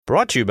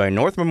Brought to you by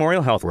North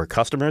Memorial Health, where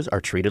customers are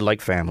treated like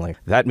family.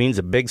 That means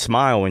a big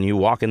smile when you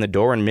walk in the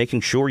door and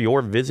making sure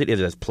your visit is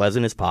as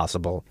pleasant as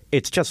possible.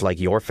 It's just like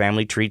your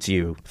family treats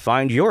you.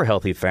 Find your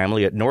healthy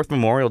family at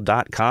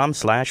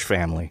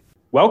northmemorial.com/family.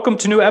 Welcome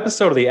to a new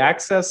episode of the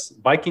Access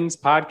Vikings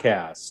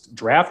podcast,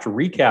 draft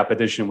recap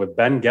edition with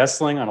Ben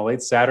Goessling on a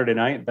late Saturday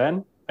night.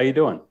 Ben, how you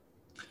doing?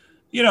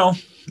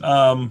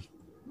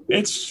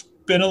 It's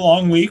been a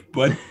long week,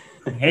 but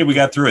hey, we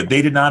got through it.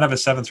 They did not have a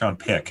 7th round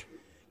pick.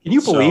 Can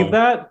you believe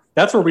that?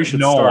 That's where we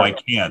should start. No, I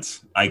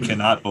can't. I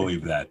cannot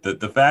believe that.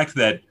 The fact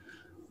that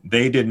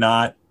they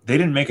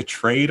didn't make a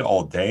trade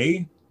all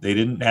day. They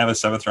didn't have a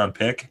 7th round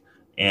pick.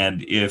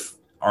 And if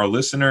our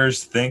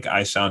listeners think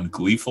I sound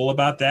gleeful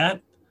about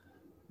that,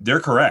 they're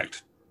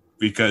correct,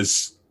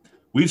 because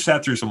we've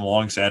sat through some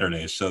long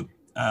Saturdays. So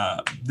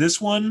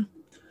this one,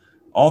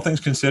 all things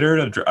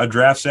considered, a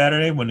draft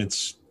Saturday when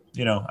it's,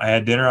 I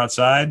had dinner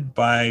outside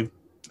by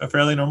a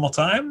fairly normal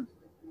time.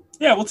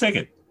 Yeah, we'll take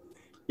it.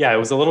 Yeah, it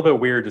was a little bit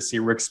weird to see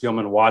Rick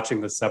Spielman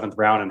watching the 7th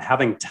round and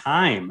having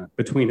time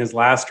between his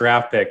last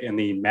draft pick and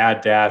the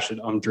mad dash at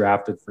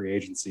undrafted free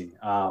agency.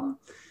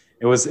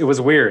 It was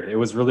weird. It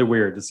was really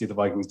weird to see the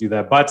Vikings do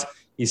that. But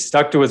he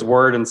stuck to his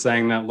word and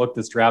saying that, look,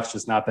 this draft's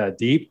just not that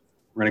deep.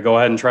 We're going to go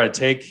ahead and try to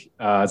take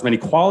as many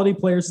quality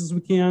players as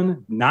we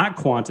can, not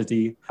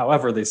quantity.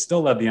 However, they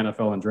still led the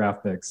NFL in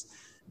draft picks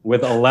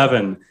with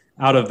 11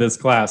 out of this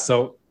class.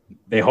 So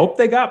they hope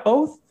they got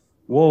both.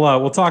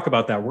 We'll talk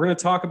about that. We're going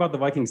to talk about the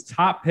Vikings'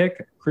 top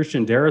pick,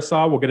 Christian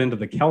Darrisaw. We'll get into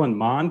the Kellen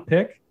Mond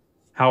pick,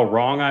 how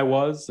wrong I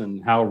was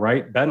and how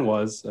right Ben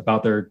was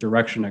about their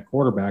direction at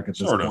quarterback at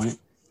this point.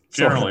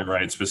 Generally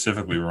right,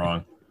 specifically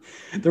wrong.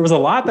 There was a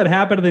lot that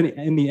happened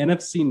in the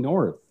NFC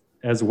North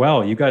as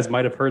well. You guys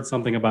might have heard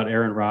something about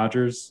Aaron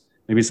Rodgers,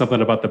 maybe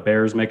something about the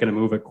Bears making a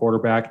move at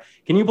quarterback.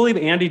 Can you believe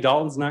Andy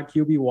Dalton's not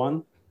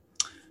QB1?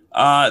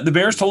 The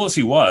Bears told us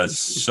he was.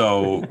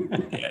 So,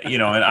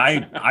 and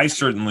I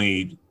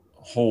certainly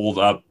hold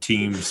up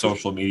team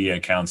social media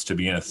accounts to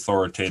be an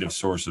authoritative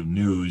source of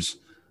news.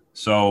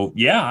 So,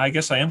 yeah, I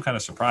guess I am kind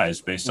of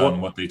surprised based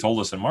on what they told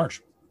us in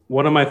March.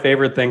 One of my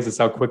favorite things is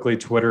how quickly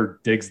Twitter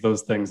digs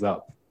those things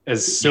up.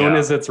 As soon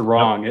as it's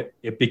wrong,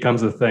 it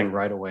becomes a thing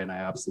right away, and I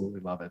absolutely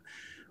love it.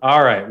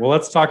 All right, well,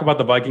 let's talk about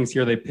the Vikings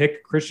here. They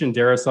pick Christian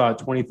Darrisaw at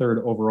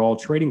 23rd overall,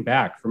 trading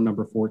back from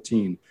number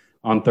 14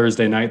 on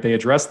Thursday night. They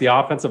addressed the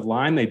offensive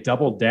line. They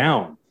doubled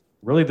down.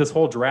 Really, this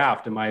whole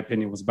draft, in my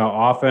opinion, was about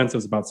offense. It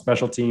was about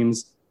special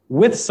teams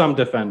with some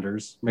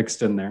defenders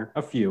mixed in there,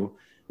 a few.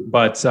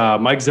 But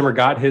Mike Zimmer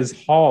got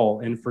his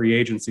haul in free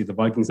agency. The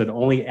Vikings had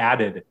only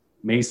added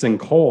Mason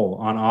Cole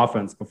on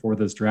offense before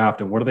this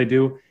draft. And what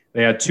do?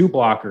 They had 2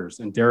 blockers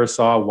in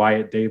Darrisaw,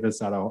 Wyatt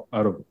Davis out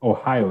of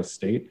Ohio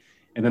State.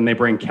 And then they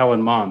bring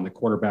Kellen Mond, the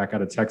quarterback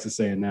out of Texas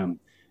A&M.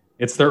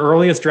 It's their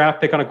earliest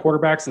draft pick on a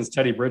quarterback since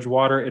Teddy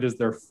Bridgewater. It is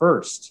their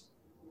first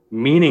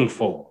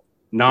meaningful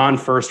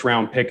non-first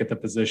round pick at the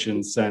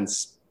position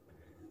since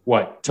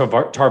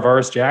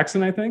Tarvaris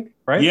Jackson, I think,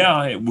 right?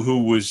 Yeah,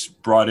 who was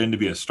brought in to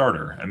be a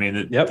starter. I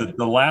mean,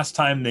 the last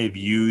time they've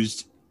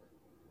used,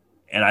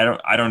 and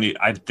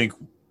I think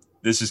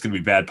this is going to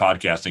be bad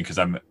podcasting because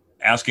I'm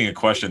asking a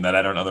question that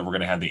I don't know that we're going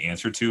to have the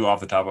answer to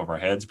off the top of our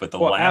heads. But the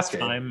last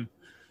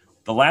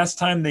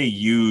time they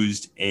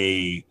used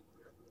a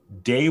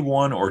day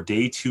 1 or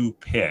day 2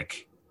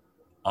 pick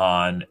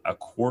on a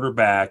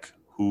quarterback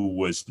who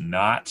was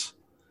not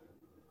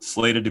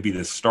slated to be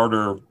the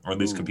starter or at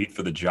least compete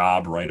for the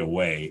job right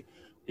away.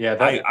 Yeah,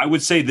 I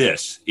would say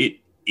this. It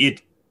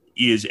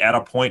is at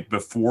a point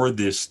before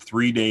this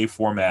 3-day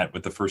format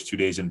with the first 2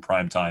 days in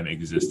prime time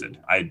existed.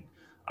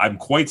 I'm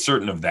quite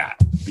certain of that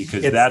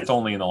because that's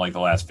only in the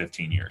last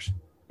 15 years.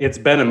 It's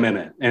been a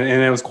minute. And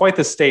it was quite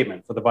the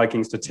statement for the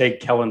Vikings to take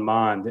Kellen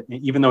Mond,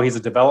 even though he's a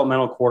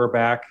developmental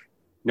quarterback.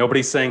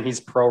 Nobody's saying he's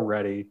pro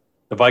ready.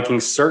 The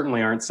Vikings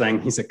certainly aren't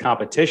saying he's a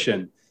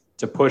competition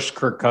to push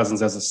Kirk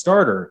Cousins as a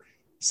starter,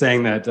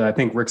 saying that I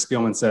think Rick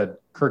Spielman said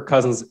Kirk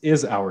Cousins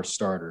is our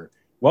starter.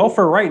 Well,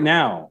 for right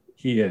now,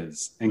 he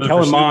is. And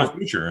Kellen Mond,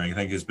 future, I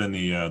think, has been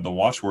the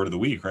watchword of the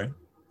week, right?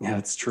 Yeah,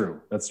 that's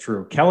true. That's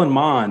true. Kellen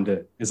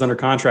Mond is under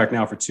contract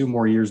now for 2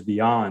 more years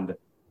beyond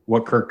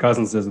what Kirk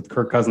Cousins is, with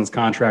Kirk Cousins'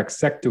 contract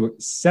set to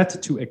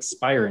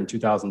expire in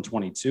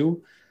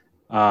 2022.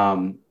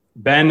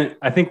 Ben,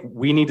 I think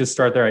we need to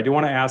start there. I do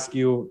want to ask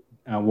you,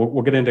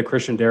 we'll get into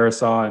Christian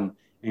Darrisaw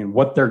and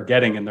what they're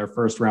getting in their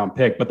first round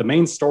pick. But the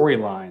main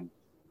storyline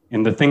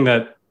and the thing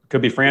that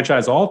could be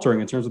franchise altering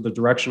in terms of the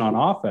direction on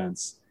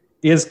offense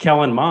is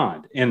Kellen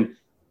Mond. And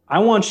I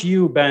want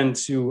you, Ben,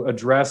 to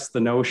address the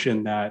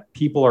notion that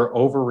people are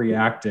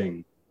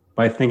overreacting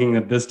by thinking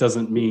that this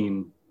doesn't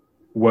mean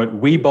what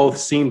we both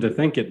seem to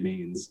think it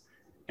means,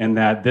 and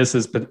that this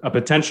is a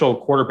potential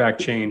quarterback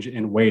change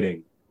in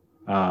waiting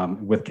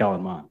with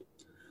Kellen Mond.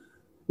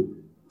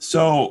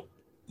 So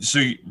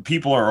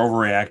people are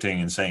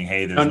overreacting and saying,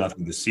 hey, there's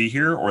nothing to see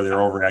here, or they're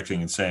overreacting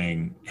and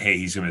saying, hey,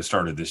 he's going to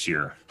start it this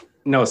year?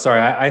 No, sorry.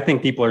 I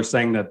think people are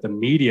saying that the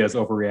media is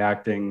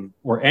overreacting,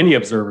 or any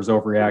observer is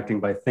overreacting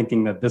by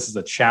thinking that this is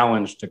a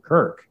challenge to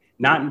Kirk.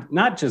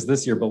 not just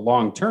this year, but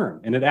long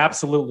term. And it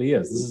absolutely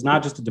is. This is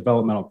not just a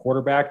developmental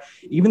quarterback.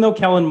 Even though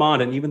Kellen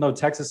Mond and even though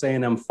Texas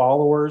A&M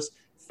followers,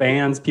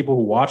 fans, people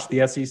who watch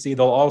the SEC,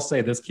 they'll all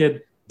say this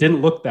kid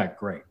didn't look that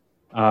great.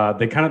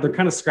 They're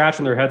kind of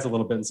scratching their heads a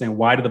little bit and saying,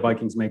 why did the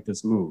Vikings make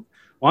this move?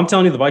 Well, I'm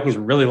telling you, the Vikings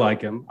really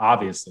like him.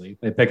 Obviously,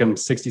 they pick him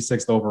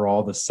 66th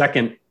overall, the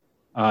second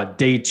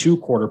day 2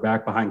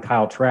 quarterback behind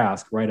Kyle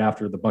Trask, right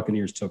after the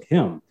Buccaneers took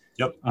him.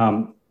 Yep.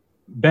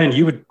 Ben,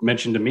 you had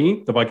mentioned to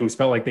me the Vikings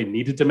felt like they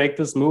needed to make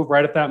this move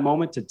right at that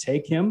moment to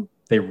take him.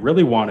 They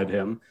really wanted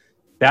him.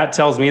 That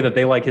tells me that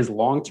they like his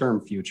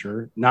long-term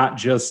future, not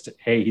just,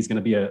 hey, he's going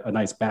to be a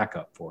nice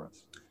backup for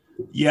us.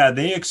 Yeah,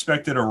 they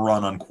expected a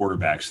run on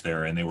quarterbacks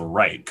there, and they were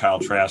right. Kyle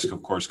Trask,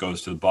 of course,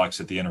 goes to the Bucs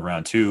at the end of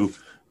round 2.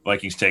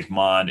 Vikings take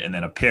Mond, and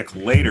then a pick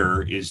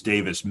later is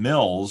Davis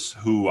Mills,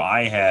 who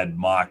I had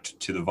mocked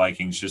to the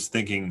Vikings, just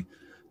thinking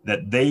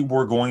that they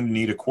were going to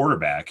need a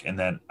quarterback. And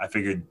then I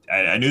figured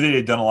I knew they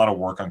had done a lot of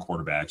work on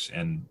quarterbacks,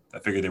 and I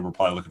figured they were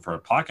probably looking for a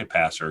pocket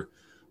passer.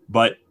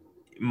 But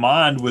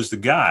Mond was the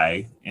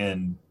guy,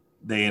 and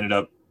they ended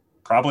up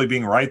probably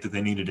being right that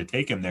they needed to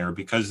take him there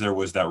because there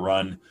was that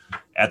run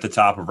at the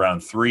top of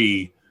round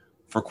 3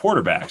 for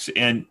quarterbacks.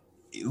 And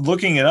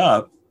looking it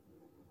up,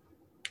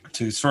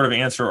 to sort of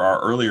answer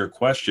our earlier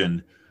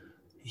question,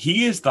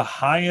 he is the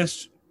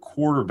highest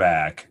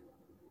quarterback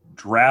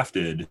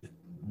drafted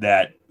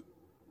that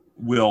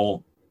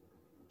will,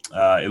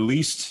 at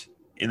least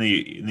in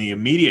the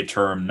immediate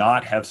term,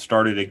 not have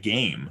started a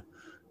game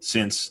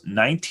since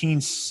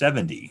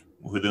 1970,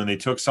 when they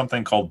took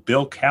something called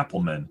Bill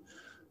Kappelman,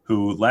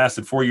 who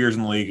lasted 4 years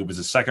in the league. It was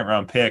a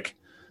second-round pick,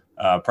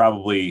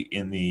 probably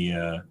in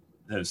the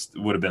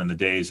would have been in the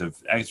days of,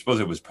 I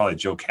suppose it was probably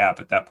Joe Kapp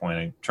at that point.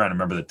 I'm trying to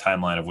remember the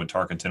timeline of when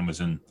Tarkenton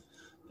was in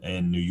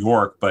New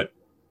York, but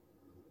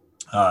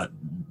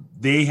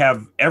they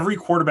have every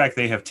quarterback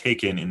they have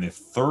taken in the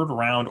 3rd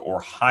round or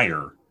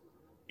higher.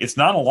 It's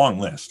not a long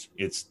list.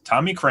 It's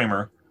Tommy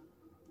Kramer,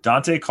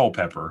 Dante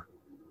Culpepper,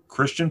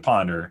 Christian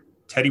Ponder,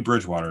 Teddy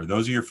Bridgewater.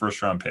 Those are your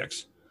first-round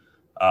picks.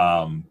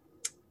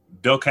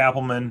 Bill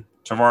Kappelman,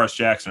 Tavares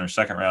Jackson are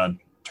second round.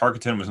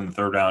 Tarkenton was in the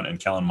 3rd round, and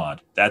Kellen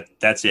Mond.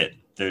 That's it.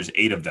 There's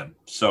 8 of them.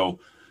 So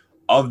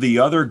of the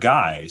other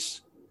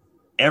guys,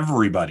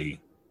 everybody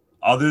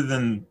other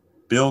than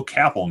Bill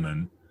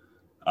Kappelman,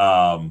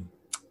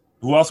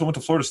 who also went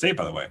to Florida State,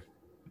 by the way,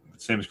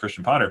 same as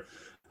Christian Ponder,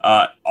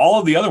 all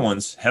of the other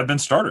ones have been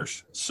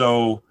starters.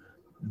 So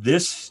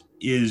this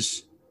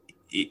is,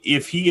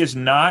 if he is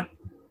not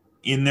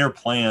in their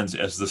plans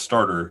as the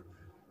starter,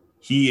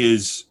 he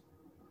is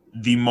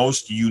the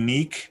most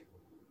unique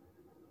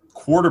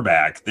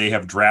quarterback they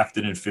have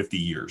drafted in 50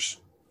 years.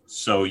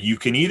 So you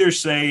can either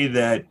say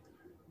that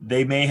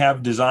they may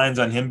have designs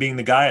on him being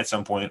the guy at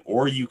some point,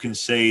 or you can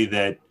say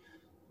that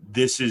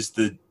this is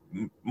the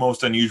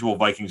most unusual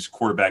Vikings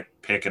quarterback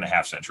pick in a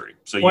half century.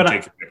 So you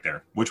take a pick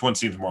there. Which one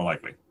seems more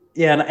likely?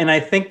 Yeah, and I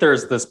think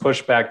there's this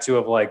pushback too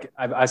of like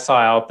I saw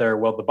out there.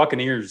 Well, the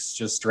Buccaneers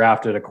just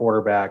drafted a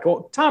quarterback.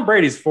 Well, Tom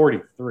Brady's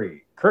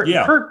 43.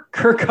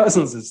 Kirk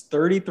Cousins is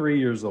 33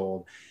 years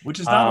old, which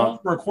is not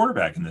old for a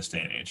quarterback in this day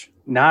and age.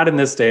 Not in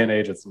this day and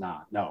age, it's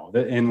not. No,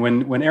 and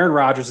when Aaron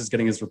Rodgers is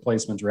getting his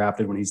replacement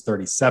drafted when he's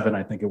 37,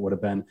 I think it would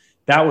have been,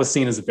 that was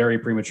seen as very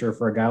premature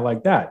for a guy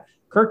like that.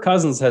 Kirk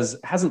Cousins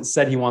hasn't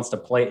said he wants to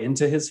play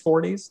into his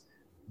 40s,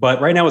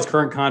 but right now his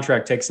current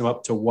contract takes him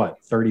up to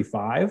what,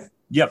 35?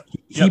 Yep.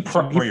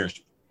 4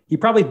 years. He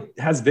probably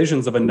has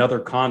visions of another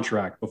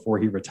contract before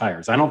he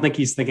retires. I don't think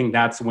he's thinking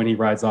that's when he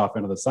rides off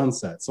into the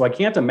sunset. So I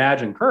can't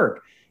imagine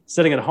Kirk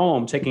sitting at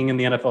home, taking in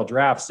the NFL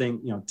draft,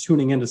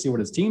 tuning in to see what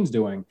his team's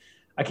doing.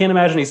 I can't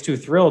imagine he's too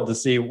thrilled to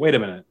see, wait a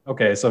minute.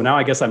 Okay, so now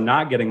I guess I'm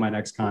not getting my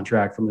next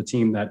contract from the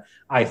team that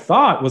I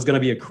thought was going to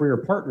be a career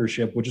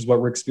partnership, which is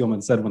what Rick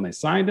Spielman said when they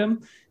signed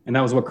him. And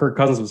that was what Kirk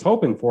Cousins was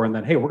hoping for. And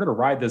then, hey, we're going to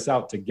ride this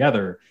out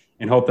together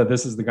and hope that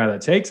this is the guy that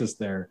takes us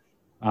there.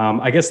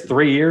 I guess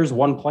 3 years,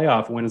 1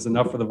 playoff win is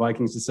enough for the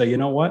Vikings to say, you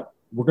know what,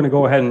 we're going to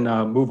go ahead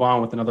and move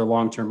on with another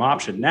long-term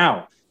option.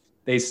 Now,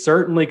 they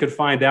certainly could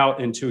find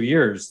out in 2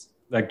 years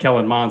that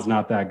Kellen Mond's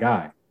not that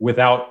guy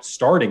without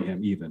starting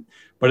him even.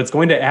 But it's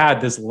going to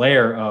add this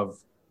layer of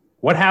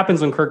what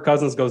happens when Kirk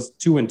Cousins goes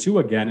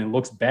 2-2 again and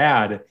looks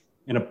bad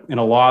in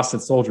a loss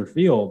at Soldier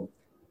Field.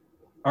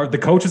 Are the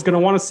coaches going to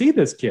want to see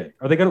this kid?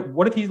 Are they going to,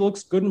 what if he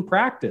looks good in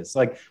practice?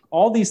 Like,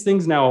 all these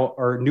things now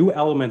are new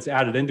elements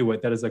added into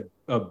it. That is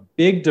a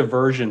big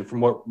diversion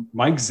from what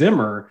Mike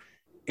Zimmer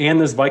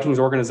and this Vikings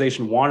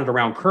organization wanted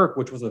around Kirk,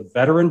 which was a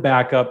veteran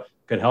backup,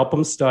 could help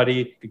him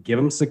study, could give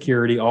him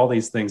security, all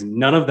these things.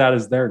 None of that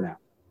is there now.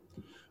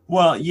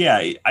 Well,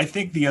 yeah, I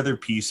think the other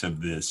piece of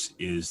this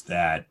is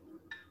that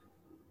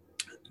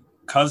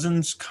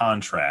Cousins'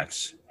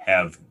 contracts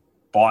have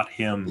bought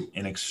him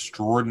an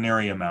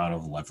extraordinary amount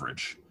of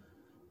leverage,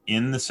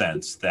 in the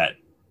sense that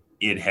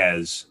it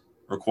has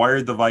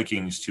required the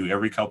Vikings to,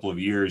 every couple of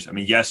years, I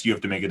mean, yes, you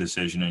have to make a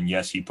decision, and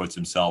yes, he puts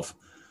himself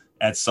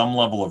at some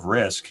level of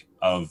risk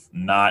of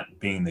not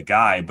being the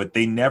guy, but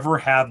they never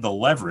have the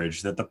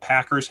leverage that the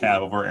Packers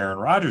have over Aaron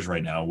Rodgers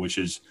right now, which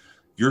is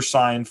you're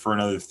signed for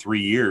another 3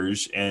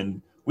 years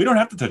and we don't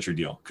have to touch your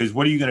deal because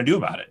what are you going to do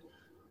about it?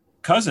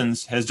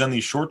 Cousins has done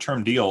these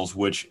short-term deals,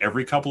 which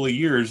every couple of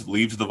years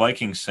leaves the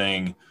Vikings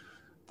saying,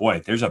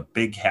 boy, there's a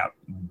big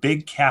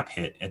cap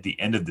hit at the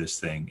end of this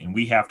thing, and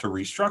we have to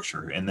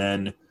restructure. And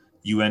then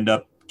you end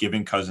up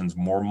giving Cousins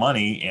more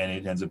money, and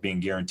it ends up being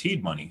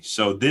guaranteed money.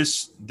 So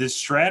this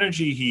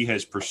strategy he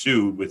has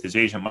pursued with his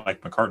agent,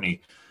 Mike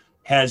McCartney,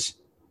 has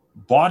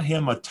bought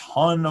him a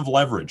ton of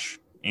leverage.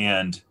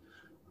 And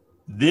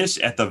this,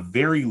 at the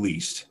very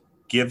least,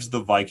 gives the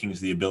Vikings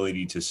the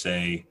ability to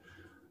say,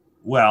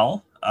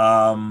 well,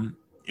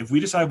 if we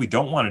decide we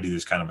don't want to do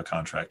this kind of a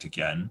contract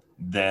again,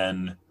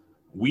 then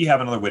we have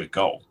another way to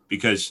go,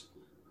 because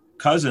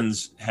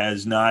Cousins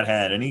has not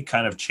had any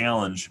kind of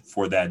challenge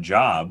for that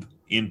job,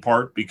 in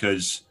part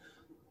because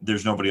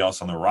there's nobody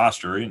else on the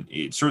roster. And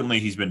certainly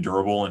he's been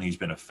durable and he's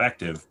been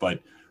effective, but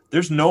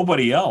there's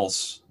nobody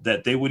else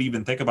that they would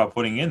even think about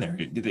putting in there.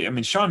 I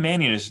mean, Sean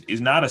Mannion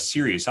is not a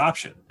serious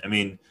option. I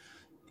mean,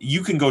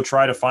 you can go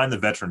try to find the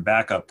veteran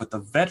backup, but the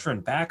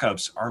veteran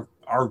backups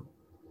are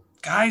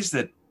guys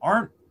that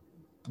aren't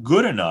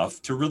good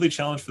enough to really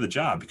challenge for the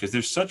job, because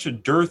there's such a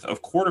dearth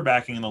of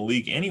quarterbacking in the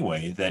league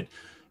anyway, that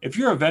if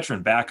you're a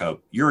veteran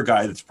backup, you're a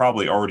guy that's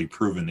probably already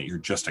proven that you're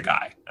just a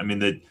guy. I mean,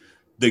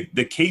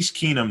 the Case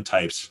Keenum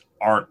types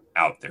aren't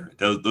out there.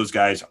 Those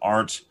guys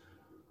aren't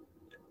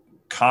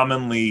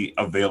commonly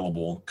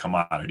available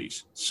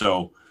commodities.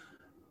 So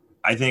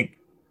I think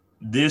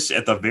this,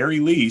 at the very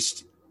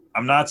least,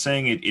 I'm not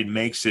saying it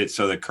makes it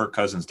so that Kirk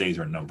Cousins' days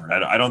are numbered.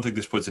 I don't think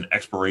this puts an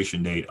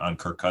expiration date on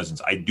Kirk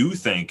Cousins. I do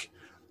think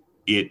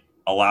it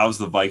allows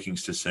the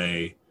Vikings to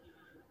say,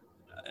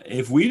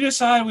 if we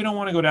decide we don't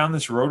want to go down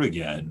this road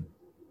again,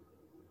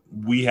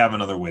 we have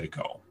another way to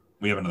go.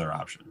 We have another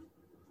option.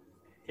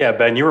 Yeah,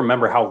 Ben, you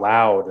remember how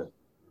loud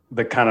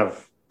the kind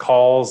of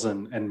calls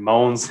and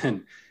moans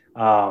and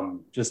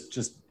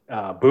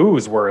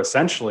boos were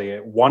essentially.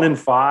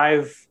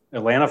 1-5,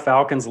 Atlanta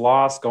Falcons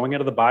lost going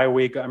into the bye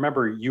week. I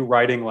remember you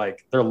writing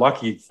like they're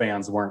lucky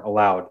fans weren't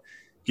allowed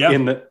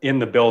in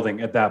the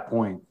building at that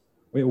point.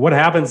 What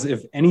happens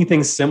if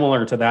anything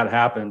similar to that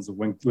happens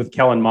with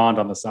Kellen Mond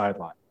on the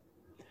sideline?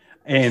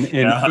 And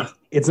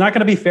it's not going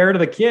to be fair to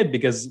the kid,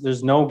 because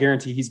there's no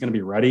guarantee he's going to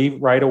be ready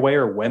right away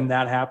or when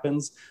that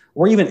happens,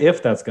 or even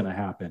if that's going to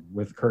happen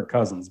with Kirk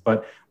Cousins.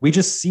 But we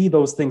just see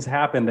those things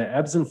happen. The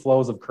ebbs and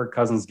flows of Kirk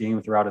Cousins'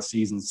 game throughout a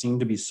season seem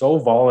to be so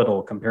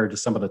volatile compared to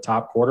some of the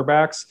top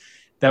quarterbacks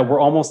that we're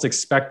almost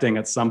expecting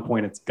at some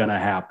point it's going to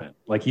happen.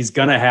 Like he's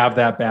going to have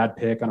that bad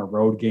pick on a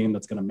road game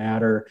that's going to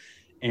matter.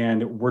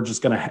 And we're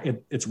just going to,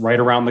 it's right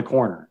around the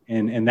corner.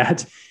 And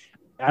that,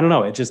 I don't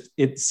know.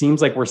 It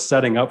seems like we're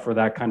setting up for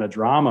that kind of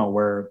drama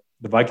where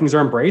the Vikings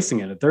are embracing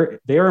it.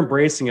 They are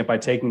embracing it by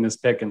taking this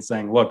pick and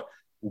saying, look,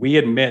 we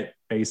admit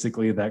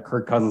basically that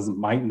Kirk Cousins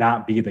might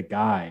not be the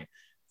guy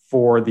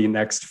for the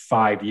next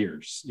 5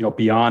 years,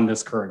 beyond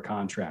this current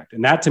contract.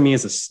 And that to me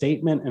is a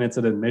statement, and it's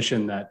an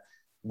admission that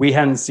we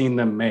hadn't seen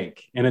them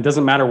make. And it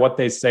doesn't matter what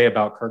they say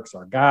about Kirk's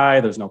our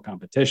guy. There's no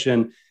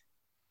competition.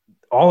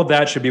 All of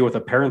that should be with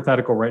a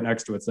parenthetical right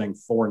next to it saying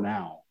for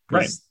now.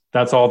 Right.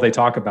 That's all they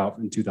talk about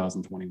in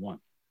 2021.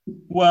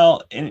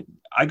 Well, and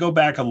I go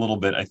back a little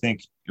bit. I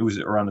think it was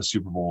around the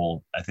Super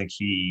Bowl. I think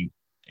it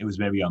was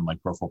maybe on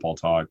like Pro Football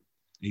Talk.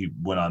 He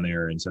went on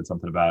there and said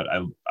something about,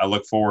 I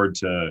look forward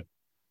to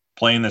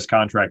playing this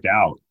contract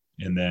out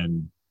and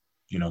then,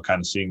 kind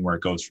of seeing where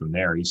it goes from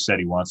there. He said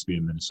he wants to be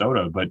in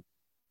Minnesota, but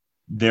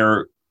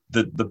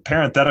the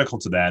parenthetical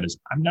to that is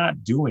I'm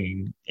not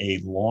doing a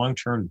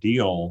long-term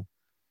deal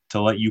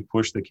to let you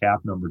push the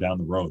cap number down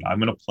the road. I'm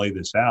going to play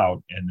this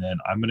out, and then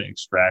I'm going to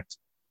extract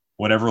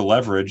whatever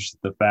leverage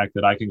the fact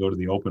that I can go to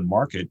the open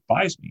market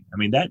buys me. I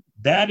mean,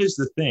 that is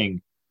the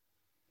thing.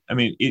 I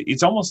mean,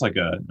 it's almost like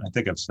I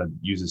think I've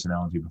used this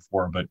analogy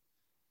before, but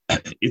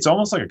it's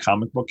almost like a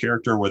comic book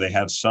character where they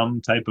have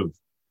some type of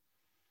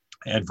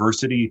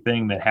adversity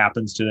thing that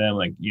happens to them,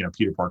 like,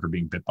 Peter Parker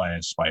being bit by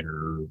a spider,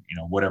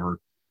 or, whatever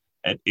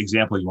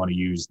example you want to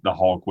use, the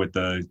Hulk with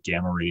the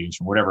gamma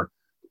radiation,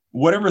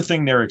 whatever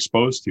thing they're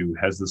exposed to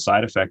has the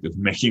side effect of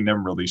making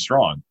them really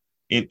strong.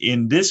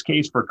 In this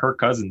case for Kirk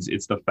Cousins,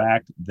 it's the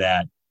fact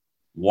that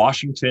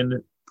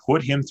Washington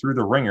put him through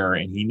the ringer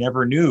and he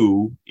never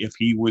knew if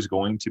he was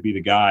going to be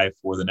the guy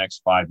for the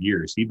next 5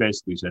 years. He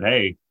basically said,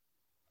 hey,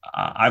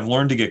 I've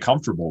learned to get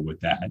comfortable with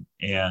that.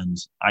 And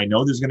I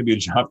know there's going to be a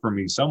job for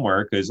me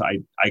somewhere, because I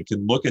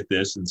can look at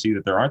this and see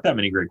that there aren't that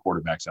many great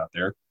quarterbacks out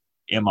there.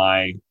 Am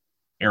I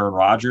Aaron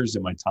Rodgers?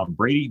 Am I Tom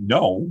Brady?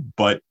 No,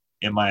 but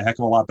am I a heck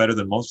of a lot better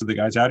than most of the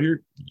guys out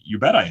here? You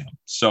bet I am.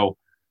 So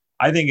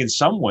I think in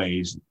some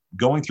ways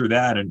going through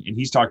that, and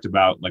he's talked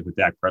about, like with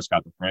Dak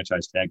Prescott, the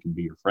franchise tag can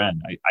be your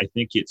friend. I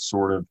think it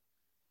sort of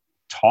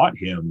taught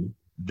him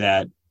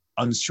that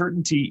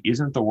uncertainty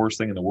isn't the worst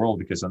thing in the world,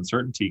 because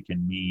uncertainty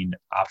can mean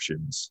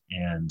options.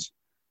 And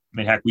I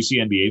mean, heck, we see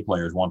NBA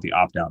players want the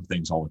opt-out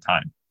things all the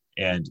time.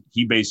 And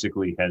he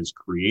basically has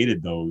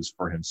created those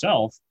for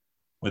himself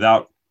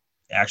without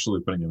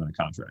actually putting them in a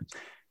contract.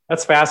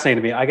 That's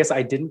fascinating to me. I guess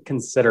I didn't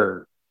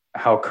consider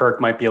how Kirk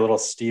might be a little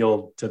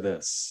steeled to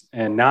this,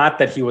 and not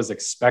that he was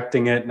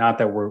expecting it, not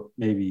that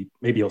maybe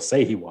he'll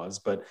say he was,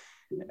 but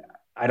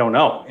I don't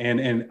know.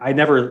 And I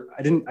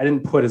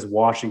didn't put his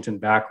Washington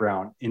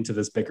background into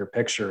this bigger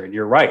picture. And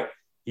you're right.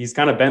 He's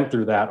kind of been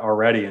through that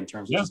already in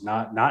terms of just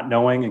not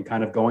knowing and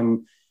kind of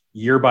going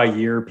year by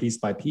year, piece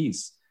by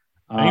piece.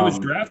 And he was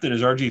drafted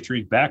as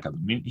RG3's backup. I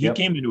mean, he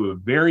came into a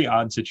very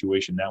odd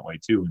situation that way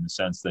too, in the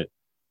sense that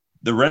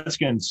the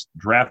Redskins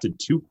drafted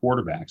 2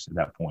 quarterbacks at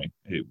that point,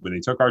 where they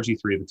took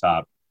RG3 at the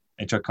top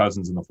and took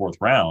Cousins in the 4th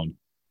round.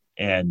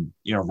 And,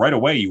 right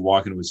away you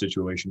walk into a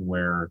situation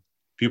where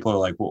people are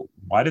like, well,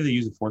 why did they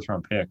use a 4th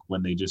round pick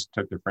when they just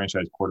took their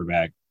franchise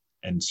quarterback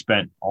and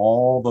spent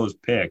all those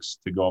picks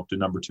to go up to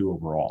number 2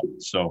 overall?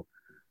 So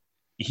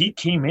he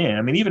came in,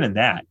 I mean, even in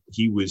that,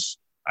 he was,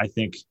 I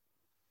think,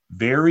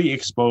 very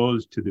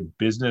exposed to the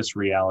business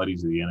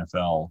realities of the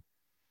NFL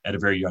at a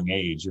very young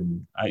age.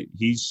 And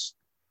he's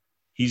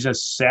a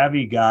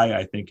savvy guy,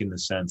 I think, in the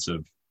sense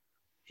of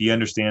he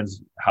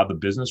understands how the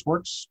business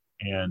works.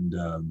 And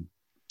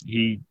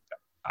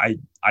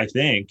I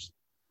think,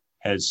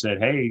 has said,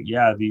 hey,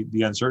 yeah,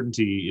 the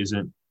uncertainty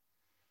isn't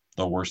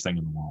the worst thing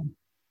in the world.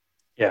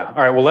 Yeah.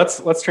 All right. Well,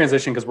 let's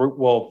transition, because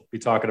we'll be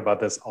talking about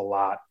this a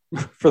lot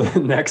for the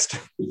next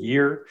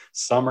year,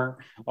 summer,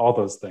 all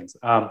those things.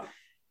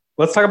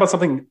 Let's talk about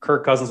something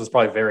Kirk Cousins was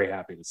probably very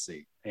happy to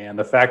see. And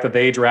the fact that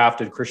they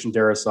drafted Christian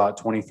Darrisaw at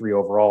 23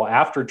 overall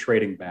after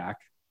trading back,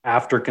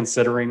 after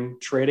considering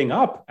trading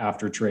up,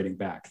 after trading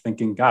back,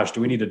 thinking, gosh,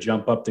 do we need to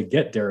jump up to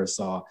get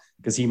Darrisaw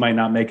because he might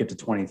not make it to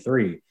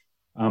 23?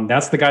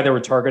 That's the guy they were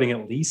targeting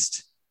at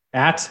least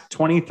at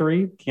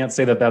 23. Can't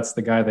say that that's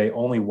the guy they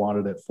only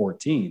wanted at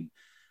 14.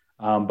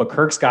 But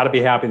Kirk's got to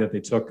be happy that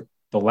they took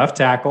the left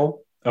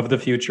tackle of the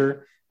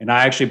future. And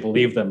I actually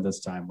believe them this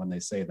time when they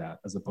say that,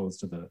 as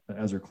opposed to the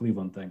Ezra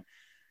Cleveland thing.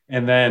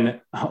 And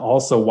then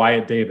also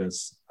Wyatt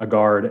Davis, a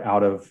guard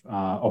out of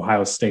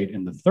Ohio State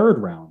in the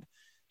 3rd round.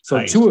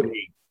 So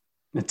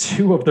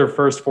two of their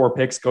first 4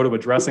 picks go to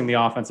addressing the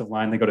offensive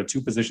line. They go to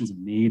 2 positions of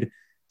need,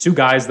 2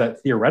 guys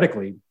that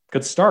theoretically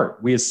could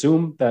start. We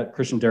assume that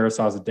Christian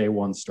Darrisaw is a day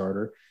 1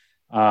 starter.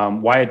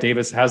 Wyatt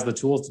Davis has the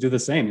tools to do the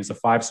same. He's a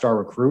 5-star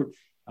recruit,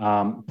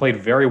 played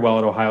very well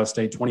at Ohio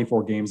State,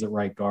 24 games at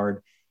right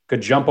guard,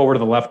 could jump over to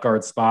the left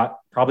guard spot,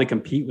 probably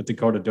compete with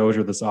Dakota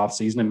Dozier this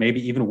offseason and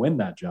maybe even win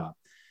that job.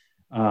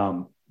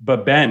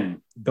 But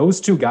Ben,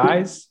 those 2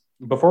 guys,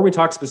 before we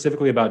talk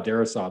specifically about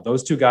Darrisaw,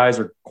 those 2 guys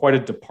are quite a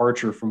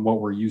departure from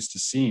what we're used to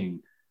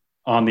seeing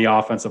on the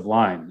offensive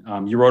line.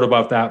 You wrote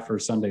about that for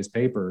Sunday's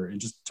paper,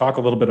 and just talk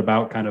a little bit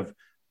about kind of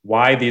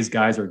why these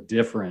guys are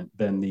different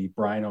than the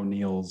Brian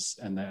O'Neills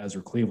and the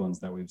Ezra Clevelands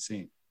that we've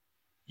seen.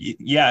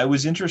 Yeah, it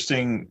was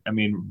interesting. I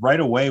mean, right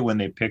away when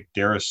they picked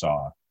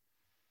Darrisaw,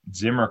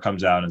 Zimmer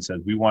comes out and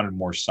says, we wanted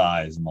more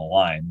size in the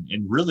line.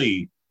 And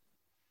really,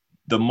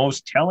 the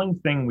most telling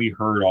thing we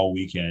heard all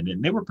weekend,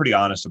 and they were pretty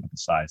honest about the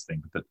size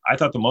thing, but I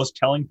thought the most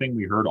telling thing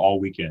we heard all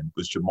weekend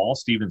was Jamal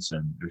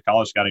Stevenson, their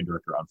college scouting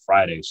director, on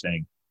Friday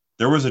saying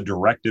there was a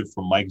directive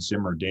from Mike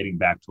Zimmer dating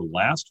back to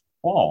last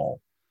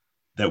fall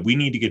that we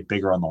need to get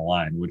bigger on the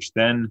line, which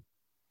then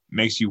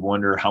makes you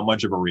wonder how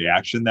much of a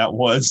reaction that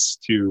was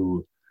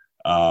to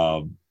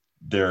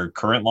their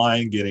current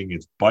line getting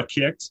its butt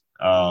kicked.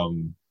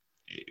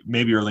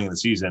 Maybe early in the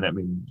season. I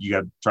mean, you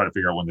got to try to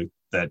figure out when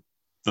that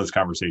those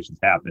conversations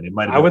happen. It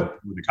might have been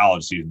when the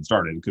college season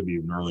started. It could be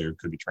even earlier. It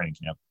could be training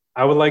camp.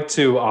 I would like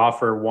to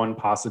offer one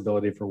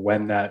possibility for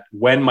when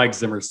Mike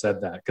Zimmer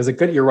said that, because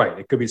you're right.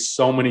 It could be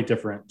so many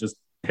different, just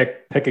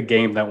pick a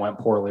game that went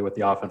poorly with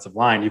the offensive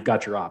line. You've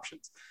got your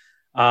options.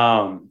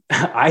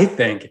 I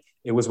think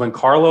it was when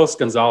Carlos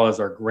Gonzalez,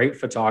 our great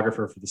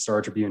photographer for the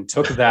Star Tribune,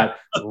 took that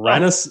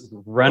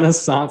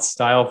Renaissance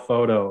style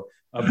photo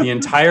of the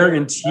entire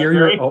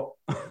interior,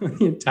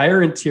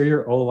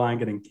 O-line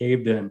getting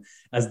caved in,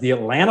 as the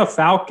Atlanta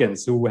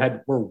Falcons, who were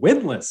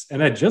winless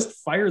and had just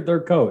fired their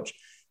coach,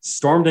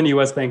 stormed into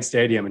US Bank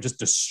Stadium and just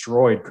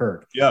destroyed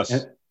Kirk.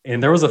 Yes.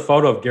 And there was a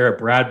photo of Garrett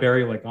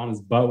Bradbury, like on his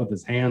butt with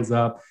his hands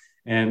up.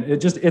 And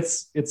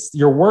it's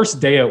your worst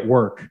day at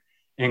work.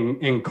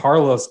 And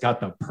Carlos got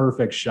the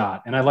perfect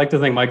shot. And I'd like to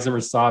think Mike Zimmer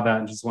saw that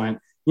and just went,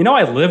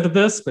 I lived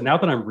this, but now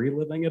that I'm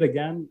reliving it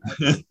again,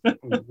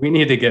 we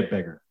need to get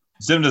bigger.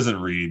 Zim doesn't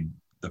read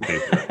the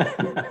paper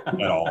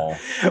at all.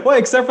 Well,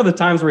 except for the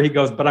times where he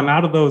goes, but I'm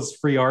out of those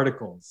free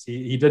articles.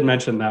 He did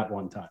mention that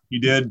one time. He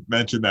did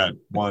mention that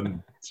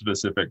one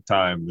specific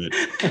time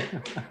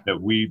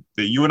that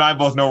you and I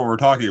both know what we're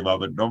talking about,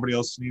 but nobody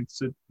else needs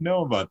to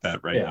know about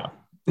that right now.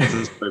 That's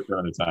a story for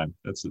another time.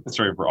 That's a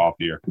story for off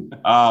the air.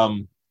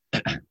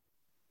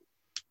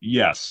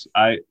 Yes,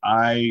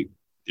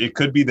 it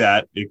could be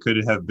that. It could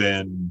have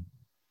been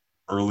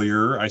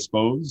earlier, I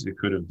suppose. It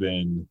could have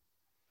been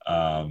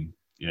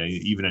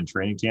even in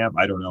training camp.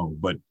 I don't know,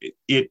 but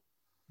it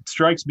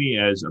strikes me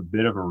as a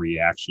bit of a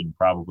reaction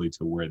probably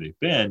to where they've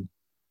been.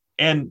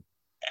 And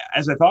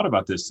as I thought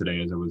about this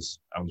today, as I was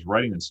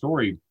writing the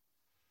story,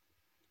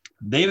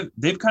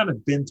 they've kind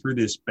of been through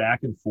this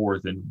back and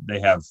forth, and they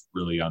have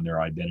really on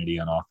their identity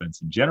on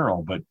offense in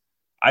general. But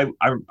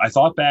I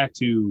thought back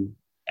to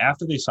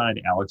after they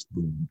signed Alex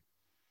Boone.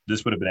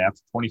 This would have been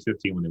after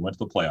 2015 when they went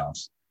to the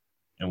playoffs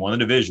and won the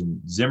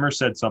division. Zimmer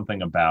said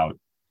something about,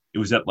 it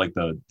was at like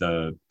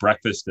the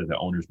breakfast at the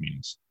owners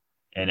meetings.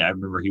 And I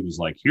remember he was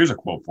like, here's a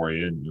quote for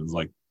you. And it was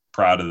like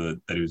proud of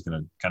that he was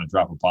going to kind of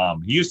drop a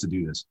bomb. He used to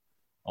do this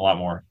a lot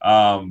more.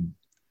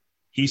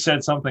 He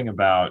said something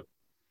about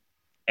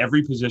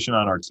every position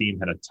on our team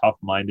had a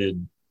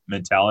tough-minded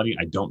mentality.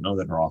 I don't know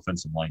that our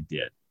offensive line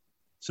did.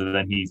 So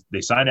then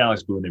they signed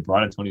Alex Boone, they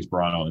brought in Tony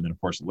Sparano, and then,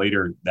 of course,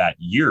 later that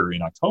year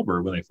in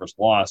October when they first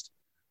lost,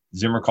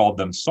 Zimmer called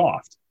them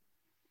soft.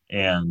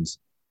 And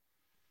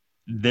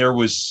there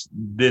was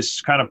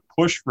this kind of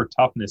push for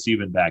toughness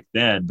even back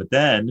then. But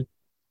then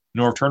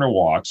Norv Turner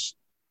walks,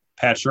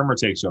 Pat Shurmur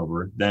takes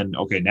over. Then,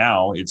 okay,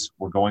 now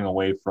we're going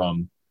away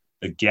from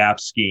the gap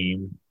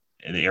scheme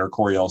and the Eric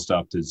Coryell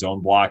stuff to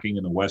zone blocking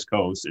in the West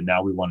Coast, and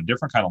now we want a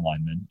different kind of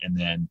lineman. And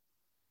then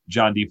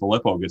John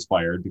DeFilippo gets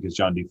fired because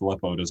John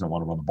DeFilippo doesn't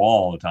want to run the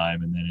ball all the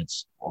time. And then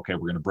it's, okay,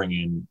 we're going to bring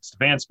in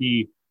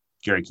Stefanski,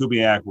 Gary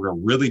Kubiak. We're going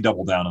to really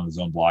double down on the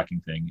zone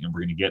blocking thing. And we're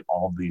going to get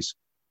all of these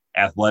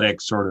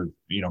athletic sort of,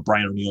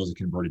 Brian O'Neill's a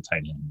converted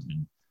tight end.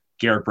 And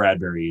Garrett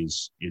Bradbury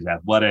is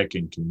athletic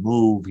and can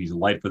move. He's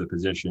light for the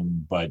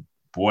position, but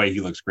boy, he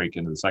looks great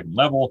getting to the second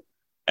level.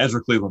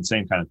 Ezra Cleveland,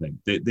 same kind of thing.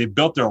 They've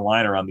built their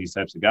line around these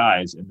types of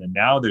guys. And then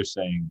now they're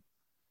saying,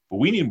 but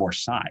we need more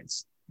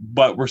size.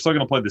 But we're still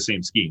going to play the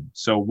same scheme.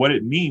 So what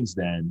it means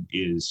then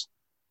is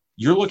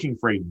you're looking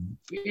for a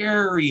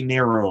very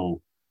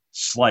narrow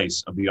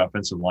slice of the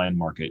offensive line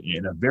market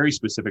in a very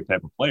specific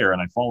type of player.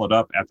 And I followed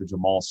up after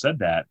Jamal said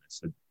that. I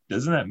said,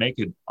 doesn't that make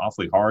it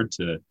awfully hard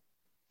to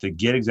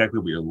get exactly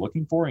what you're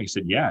looking for? And he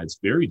said, yeah, it's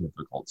very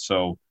difficult.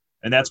 So,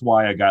 and that's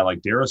why a guy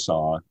like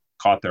Darrisaw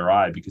caught their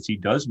eye, because he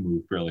does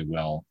move fairly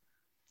well,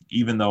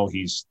 even though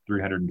he's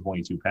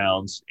 322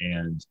 pounds.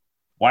 And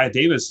Wyatt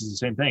Davis is the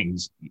same thing.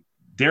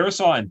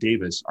 Darrisaw and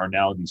Davis are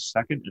now the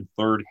second and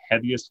third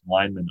heaviest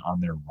linemen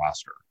on their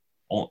roster,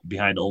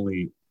 behind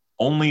only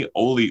Oli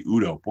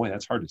Udoh. Boy,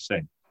 that's hard to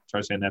say.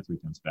 Try saying that 3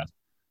 times fast.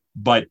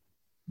 But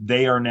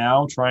they are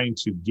now trying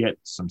to get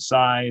some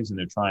size, and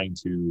they're trying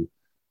to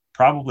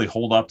probably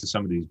hold up to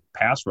some of these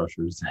pass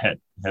rushers that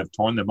have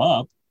torn them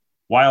up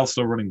while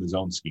still running the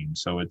zone scheme.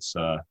 So it's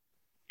a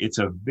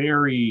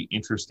very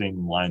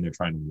interesting line they're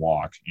trying to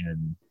walk.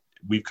 And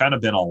we've kind of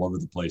been all over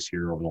the place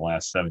here over the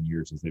last 7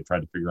 years as they've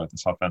tried to figure out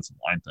this offensive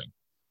line thing.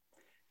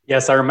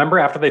 Yes, I remember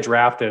after they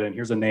drafted, and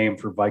here's a name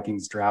for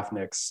Vikings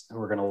draftniks who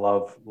are going to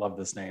love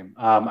this name.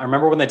 I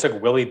remember when they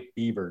took Willie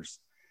Beavers.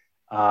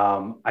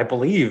 I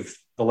believe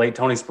the late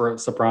Tony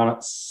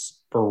Sparano's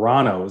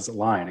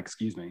line,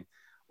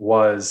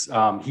 was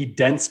he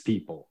dents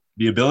people.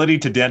 The ability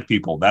to dent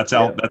people. That's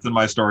in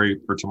my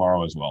story for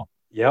tomorrow as well.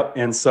 Yep.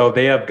 And so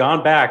they have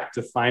gone back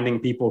to finding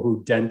people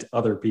who dent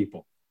other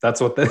people. That's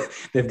what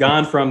they've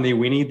gone from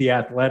we need the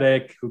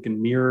athletic who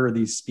can mirror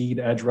these speed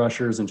edge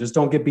rushers and just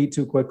don't get beat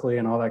too quickly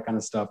and all that kind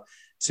of stuff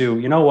to,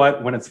 you know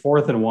what, when it's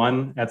 4th and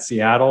 1 at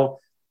Seattle,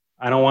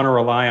 I don't want to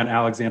rely on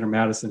Alexander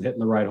Mattison hitting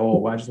the right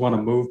hole. I just want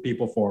to move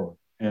people forward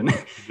and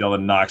be able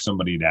to knock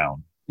somebody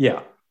down.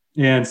 Yeah.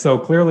 And so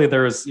clearly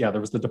there was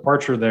the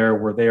departure there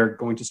where they are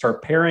going to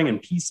start pairing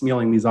and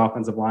piecemealing these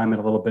offensive linemen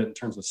a little bit in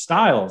terms of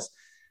styles,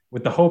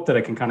 with the hope that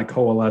it can kind of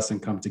coalesce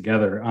and come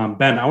together.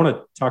 Ben, I want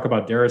to talk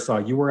about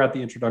Darrisaw. You were at the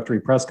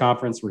introductory press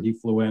conference where he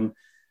flew in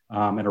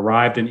and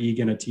arrived in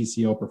Eagan at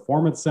TCO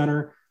Performance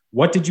Center.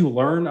 What did you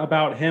learn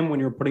about him when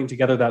you were putting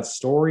together that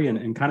story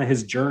and kind of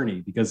his journey?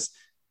 Because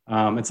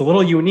it's a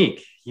little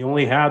unique. He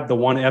only had the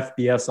one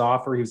FBS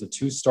offer. He was a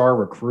 2-star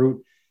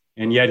recruit,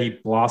 and yet he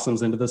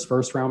blossoms into this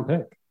first-round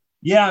pick.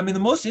 Yeah, I mean,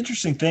 the most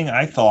interesting thing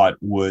I thought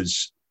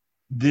was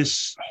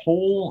this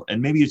whole,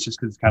 and maybe it's just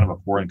because it's kind of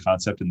a foreign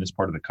concept in this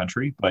part of the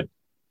country, but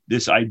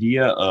this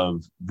idea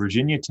of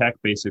Virginia Tech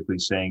basically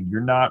saying,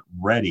 you're not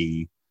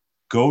ready,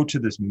 go to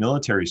this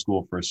military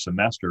school for a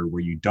semester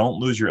where you don't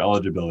lose your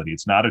eligibility.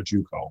 It's not a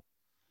JUCO,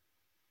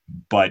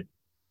 but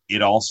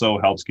it also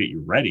helps get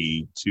you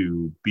ready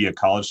to be a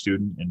college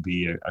student and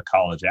be a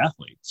college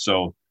athlete.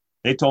 So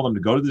they told them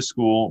to go to this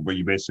school where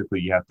you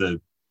have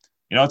to,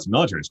 it's a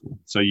military school.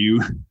 So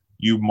you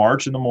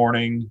march in the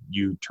morning,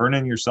 you turn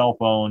in your cell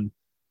phone,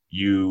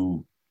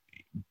 you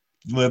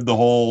live the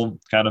whole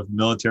kind of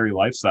military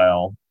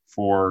lifestyle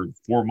for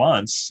 4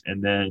 months,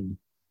 and then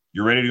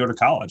you're ready to go to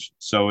college.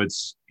 So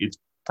it's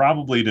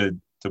probably to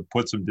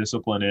put some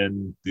discipline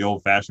in the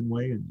old fashioned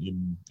way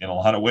in a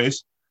lot of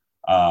ways.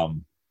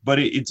 But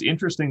it's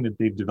interesting that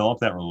they've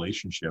developed that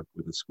relationship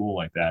with a school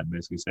like that and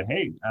basically say,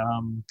 hey,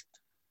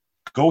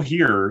 go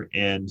here.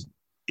 And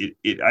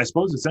it I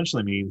suppose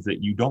essentially means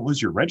that you don't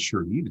lose your red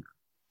shirt either.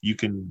 You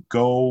can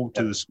go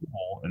to the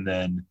school and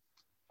then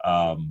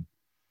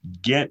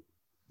get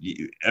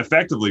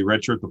effectively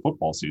redshirt the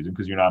football season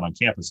because you're not on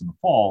campus in the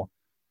fall,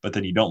 but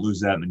then you don't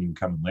lose that and then you can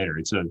come in later.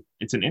 It's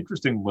an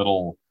interesting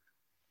little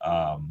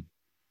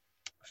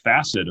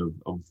facet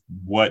of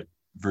what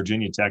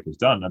Virginia Tech has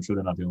done. I'm sure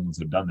they're not the only ones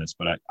that have done this,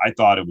 but I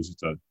thought it was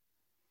just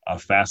a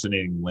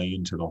fascinating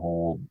lane to the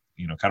whole,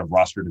 kind of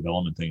roster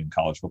development thing in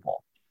college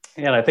football.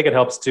 And I think it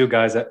helps too,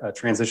 guys,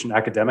 transition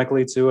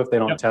academically too, if they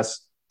don't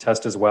test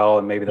as well,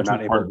 and maybe they're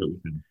not able to.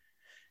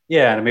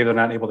 Yeah, and maybe they're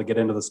not able to get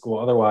into the school.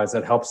 Otherwise,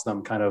 that helps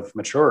them kind of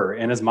mature.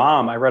 And his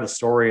mom, I read a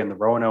story in the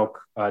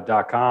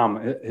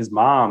Roanoke.com. His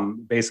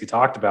mom basically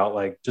talked about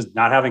like just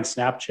not having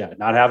Snapchat,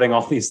 not having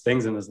all these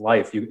things in his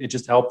life. It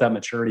just helped that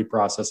maturity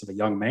process of a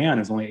young man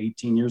who's only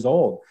 18 years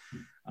old.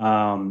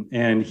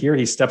 And here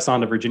he steps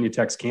onto Virginia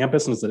Tech's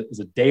campus and is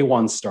a day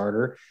one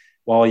starter.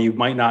 While you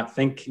might not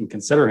think and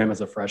consider him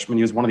as a freshman,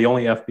 he was one of the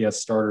only FBS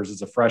starters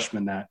as a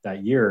freshman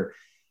that year.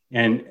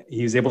 And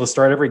he was able to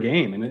start every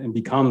game and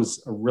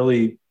becomes a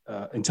really,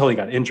 until he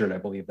got injured, I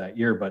believe, that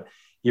year, but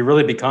he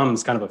really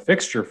becomes kind of a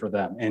fixture for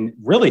them. And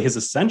really his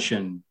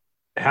ascension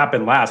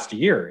happened last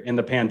year in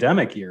the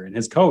pandemic year. And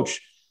his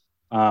coach,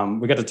 we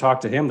got to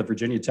talk to him, the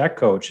Virginia Tech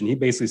coach, and he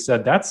basically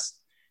said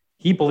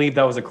he believed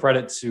that was a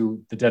credit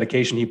to the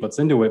dedication he puts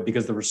into it,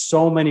 because there were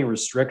so many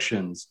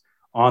restrictions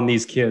on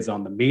these kids,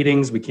 on the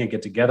meetings. We can't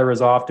get together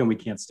as often. We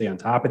can't stay on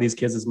top of these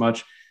kids as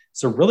much.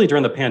 So really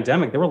during the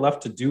pandemic, they were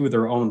left to do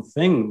their own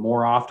thing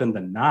more often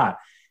than not.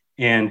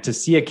 And to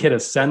see a kid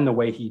ascend the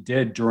way he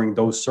did during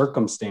those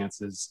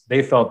circumstances,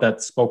 they felt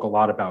that spoke a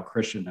lot about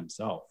Christian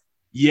himself.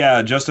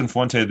 Yeah, Justin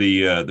Fuente,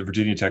 the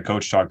Virginia Tech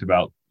coach, talked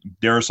about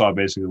Darrisaw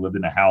basically lived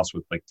in a house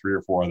with like 3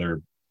 or 4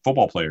 other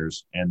football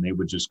players, and they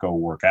would just go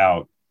work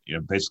out,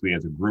 basically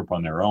as a group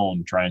on their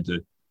own, trying to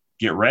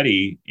get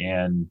ready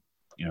and,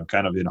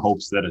 kind of in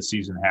hopes that a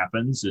season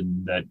happens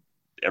and that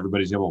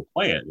everybody's able to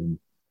play it. And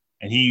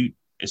he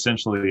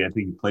essentially, I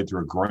think he played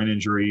through a groin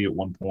injury at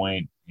one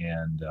point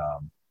and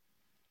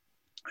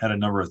had a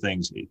number of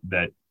things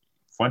that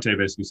Fuente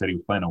basically said he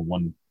was playing on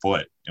 1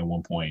 foot at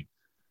one point.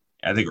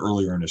 I think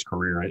earlier in his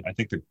career, I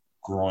think the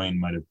groin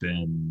might have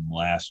been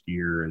last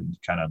year and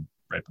kind of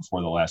right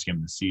before the last game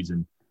of the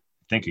season,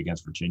 I think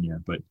against Virginia.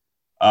 But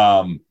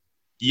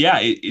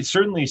it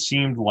certainly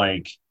seemed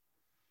like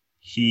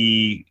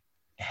he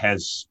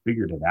has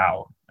figured it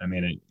out. I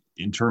mean,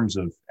 in terms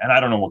of, and I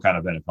don't know what kind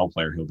of NFL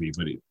player he'll be,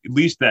 but at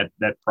least that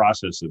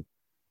process of,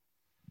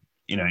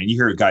 and you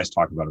hear guys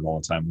talk about it all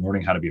the time,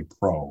 learning how to be a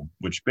pro,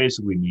 which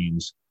basically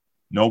means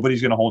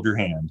nobody's going to hold your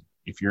hand.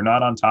 If you're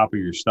not on top of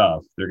your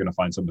stuff, they're going to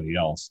find somebody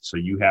else. So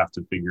you have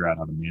to figure out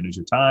how to manage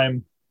your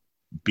time,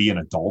 be an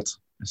adult,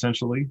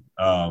 essentially,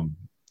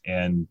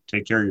 and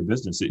take care of your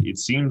business. It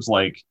seems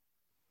like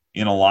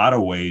in a lot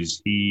of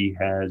ways he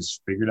has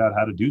figured out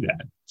how to do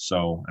that.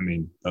 So, I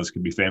mean, those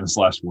could be famous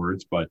last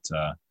words, but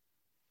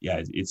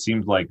it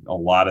seems like a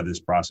lot of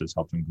this process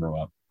helped him grow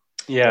up.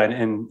 Yeah,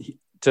 and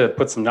to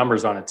put some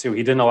numbers on it too,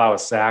 he didn't allow a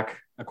sack,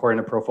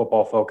 according to Pro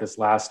Football Focus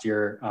last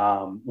year.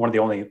 One of the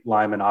only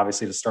linemen,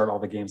 obviously, to start all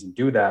the games and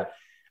do that.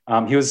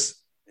 He was,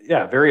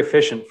 very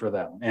efficient for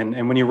them.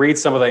 And when you read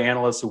some of the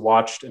analysts who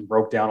watched and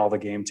broke down all the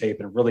game tape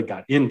and really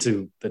got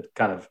into the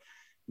kind of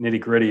nitty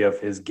gritty of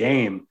his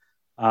game,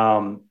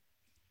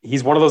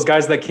 he's one of those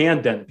guys that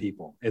can dent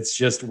people. It's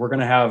just, we're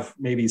going to have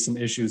maybe some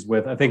issues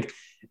with, I think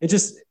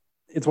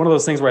it's one of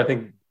those things where I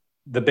think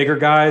the bigger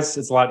guys,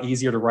 it's a lot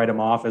easier to write them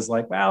off as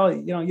like, well,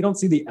 you don't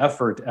see the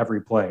effort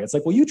every play. It's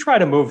like, well, you try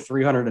to move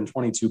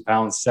 322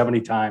 pounds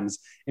 70 times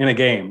in a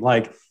game.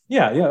 Like,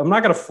 I'm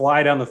not going to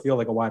fly down the field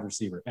like a wide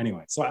receiver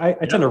anyway. So I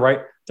tend to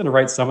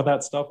write some of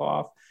that stuff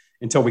off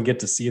until we get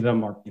to see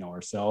them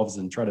ourselves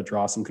and try to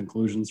draw some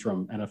conclusions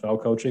from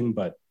NFL coaching.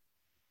 But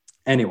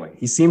anyway,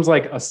 he seems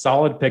like a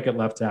solid pick at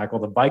left tackle.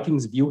 The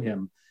Vikings view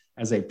him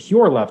as a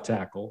pure left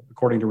tackle,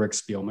 according to Rick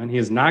Spielman. He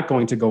is not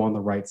going to go on the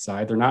right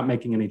side. They're not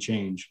making any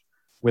change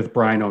with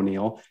Brian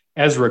O'Neill.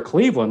 Ezra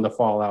Cleveland, the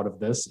fallout of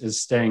this, is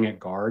staying at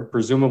guard,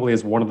 presumably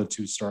as one of the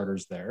 2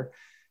 starters there.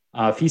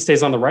 If he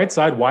stays on the right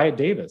side, Wyatt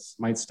Davis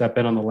might step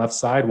in on the left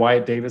side.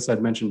 Wyatt Davis,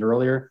 I'd mentioned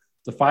earlier,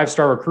 is a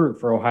 5-star recruit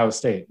for Ohio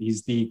State.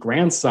 He's the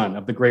grandson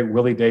of the great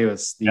Willie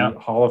Davis, the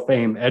Hall of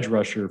Fame edge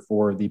rusher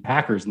for the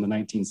Packers in the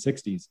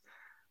 1960s.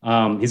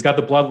 He's got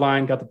the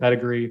bloodline, got the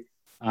pedigree,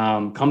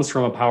 comes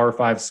from a Power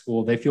 5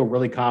 school. They feel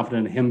really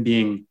confident in him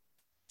being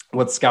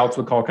what scouts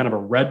would call kind of a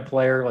red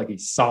player, like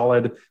he's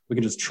solid. We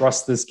can just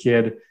trust this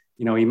kid.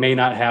 He may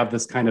not have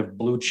this kind of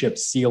blue chip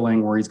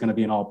ceiling where he's going to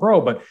be an all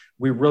pro, but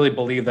we really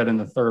believe that in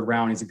the 3rd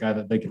round, he's a guy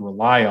that they can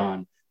rely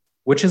on,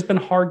 which has been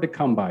hard to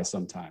come by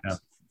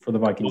sometimes for the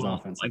Vikings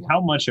offense. Like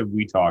how much have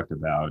we talked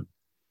about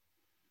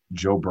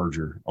Joe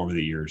Berger over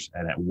the years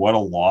and what a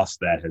loss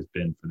that has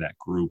been for that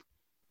group?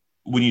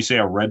 When you say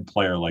a red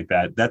player like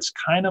that, that's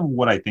kind of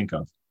what I think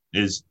of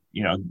is,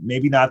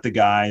 maybe not the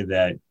guy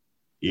that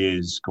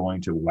is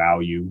going to wow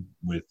you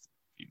with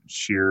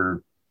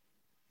sheer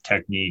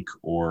technique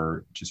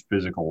or just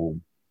physical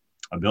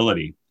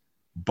ability,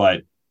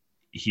 but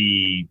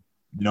he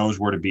knows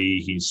where to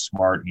be. He's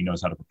smart. He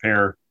knows how to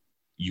prepare.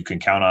 You can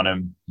count on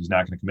him. He's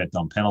not going to commit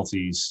dumb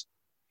penalties.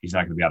 He's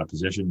not going to be out of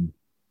position.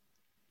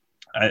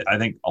 I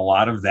think a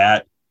lot of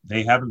that,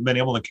 they haven't been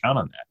able to count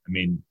on that. I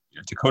mean,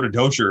 Dakota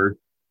Dozier,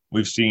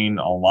 we've seen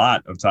a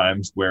lot of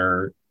times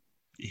where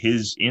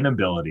his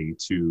inability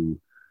to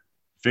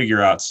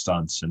figure out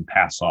stunts and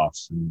pass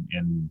offs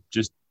and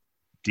just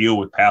deal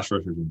with pass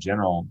rushers in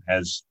general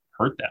has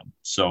hurt them.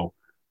 So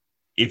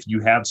if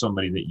you have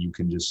somebody that you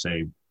can just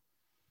say,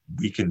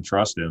 we can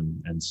trust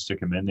him and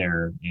stick him in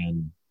there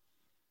and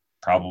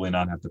probably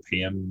not have to pay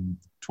him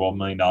 $12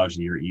 million a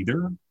year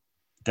either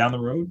down the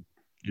road,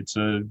 it's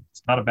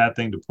not a bad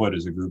thing to put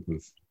as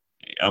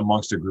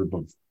amongst a group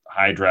of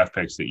high draft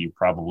picks that you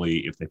probably,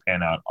 if they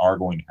pan out, are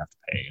going to have to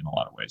pay in a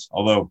lot of ways.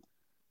 Although,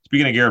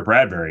 speaking of Garrett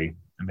Bradbury,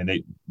 I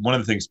mean, one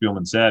of the things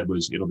Spielman said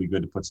was it'll be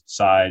good to put some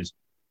size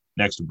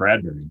next to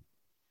Bradbury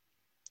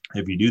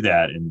if you do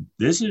that. And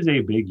this is a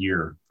big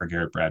year for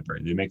Garrett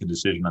Bradbury. They make a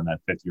decision on that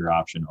 5th-year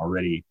option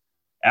already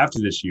after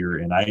this year,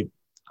 and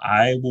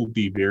I will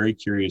be very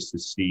curious to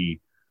see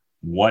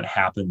what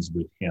happens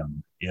with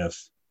him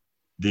if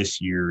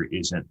this year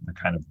isn't the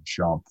kind of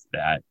jump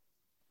that,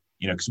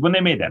 because when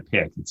they made that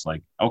pick, it's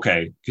like,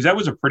 okay, because that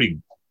was a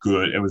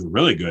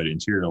really good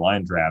interior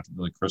line draft.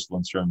 Like Chris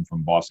Lindstrom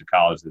from Boston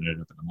College that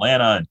ended up in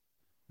Atlanta. And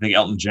I think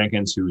Elton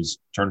Jenkins, who was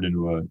turned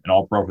into an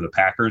all-pro for the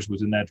Packers,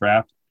 was in that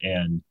draft.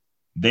 And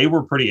they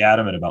were pretty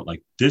adamant about,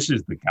 like, this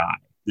is the guy.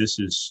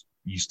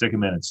 You stick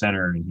him in at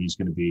center and he's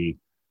going to be,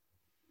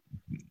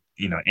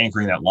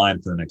 anchoring that line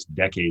for the next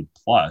decade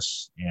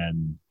plus.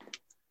 And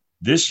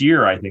this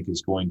year, I think,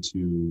 is going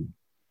to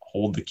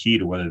hold the key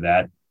to whether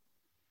that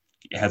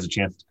has a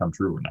chance to come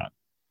true or not.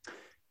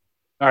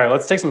 All right,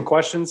 let's take some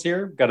questions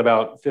here. Got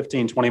about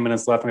 15, 20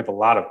 minutes left. We have a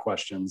lot of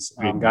questions.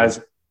 Guys,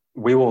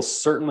 we will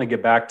certainly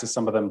get back to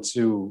some of them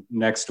too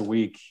next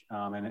week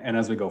and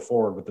as we go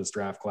forward with this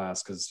draft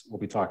class, because we'll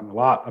be talking a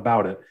lot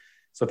about it.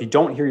 So if you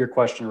don't hear your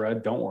question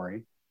read, don't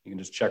worry. You can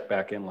just check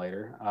back in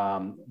later.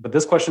 But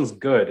this question's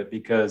good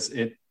because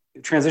it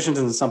transitions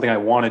into something I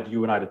wanted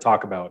you and I to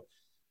talk about.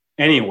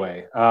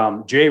 Anyway,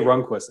 Jay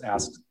Runquist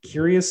asked,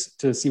 curious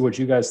to see what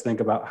you guys think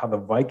about how the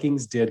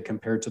Vikings did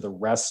compared to the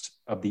rest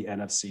of the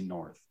NFC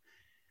North.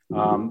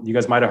 You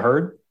guys might have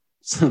heard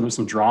there's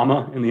some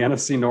drama in the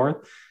NFC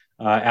North.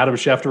 Adam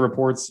Schefter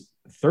reports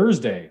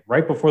Thursday,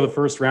 right before the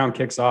first round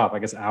kicks off, I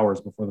guess hours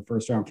before the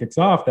first round kicks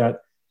off, that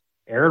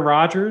Aaron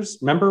Rodgers,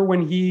 remember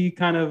when he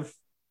kind of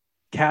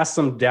cast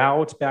some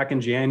doubt back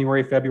in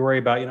January, February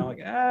about,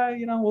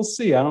 we'll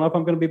see. I don't know if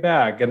I'm going to be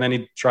back. And then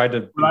he tried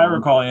to. What I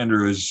recall,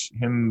 Andrew, is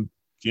him,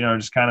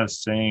 just kind of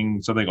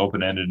saying something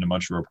open-ended and a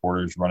bunch of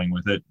reporters running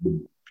with it,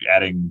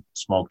 adding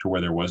smoke to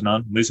where there was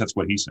none. At least that's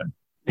what he said.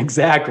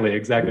 Exactly.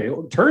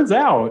 It turns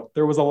out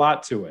there was a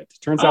lot to it.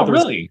 Turns out.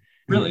 Really?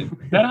 Is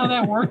that how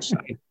that works?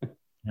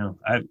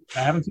 I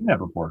haven't seen that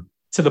before.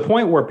 To the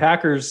point where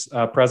Packers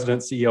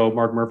president, CEO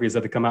Mark Murphy has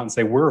had to come out and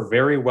say, we're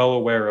very well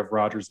aware of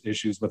Rodgers'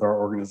 issues with our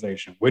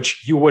organization,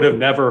 which you would have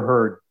never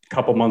heard a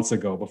couple months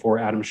ago before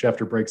Adam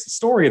Schefter breaks the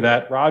story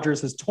that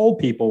Rodgers has told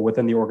people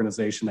within the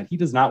organization that he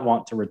does not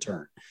want to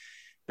return.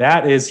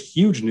 That is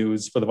huge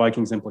news for the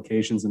Vikings'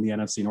 implications in the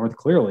NFC North,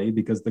 clearly,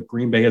 because the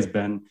Green Bay has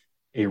been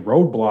a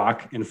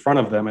roadblock in front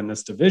of them in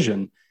this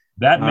division.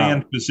 That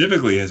man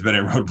specifically has been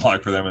a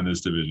roadblock for them in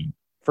this division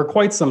for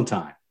quite some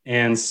time.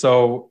 And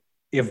so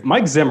if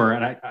Mike Zimmer,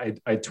 and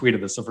I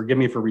tweeted this, so forgive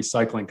me for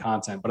recycling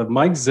content, but if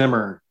Mike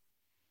Zimmer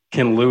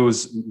can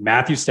lose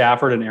Matthew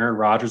Stafford and Aaron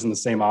Rodgers in the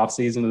same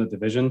offseason in the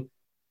division,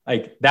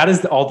 like that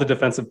is all the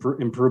defensive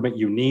improvement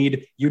you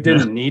need. You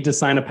didn't need to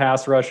sign a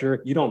pass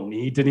rusher. You don't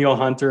need Danielle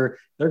Hunter.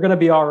 They're going to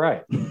be all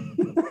right.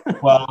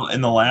 Well,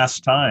 in the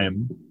last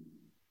time,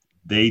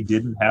 they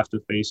didn't have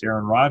to face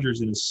Aaron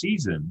Rodgers in a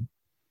season,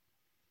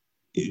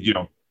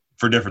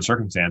 for different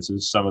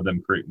circumstances. Some of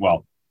them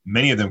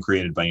many of them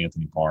created by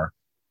Anthony Barr.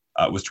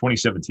 Was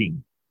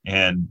 2017,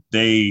 and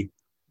they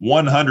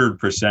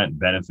 100%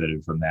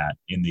 benefited from that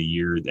in the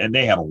year, and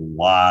they had a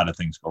lot of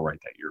things go right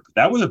that year. But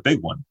that was a big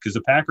one because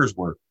the Packers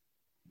were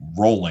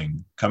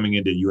rolling coming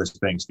into US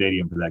Bank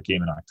Stadium for that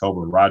game in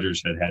October.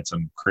 Rodgers had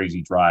some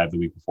crazy drive the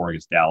week before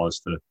against Dallas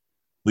to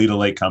lead a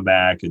late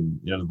comeback, and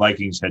the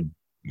Vikings had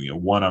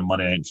won on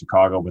Monday night in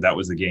Chicago, but that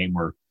was the game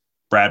where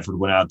Bradford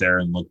went out there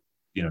and looked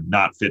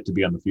not fit to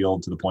be on the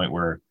field to the point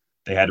where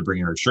they had to bring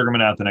Eric Sugarman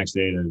out the next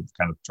day to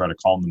kind of try to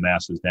calm the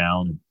masses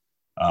down.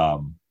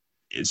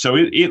 So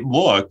it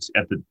looked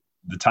at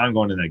the time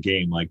going into that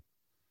game like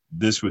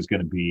this was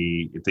going to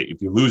be,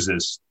 if you lose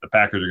this, the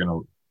Packers are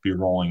going to be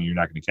rolling and you're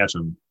not going to catch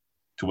them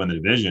to win the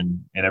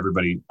division.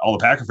 And all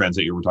the Packer fans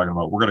that you were talking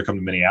about, we're going to come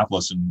to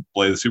Minneapolis and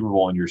play the Super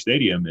Bowl in your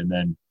stadium. And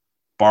then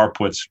Barr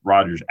puts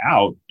Rodgers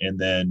out, and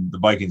then the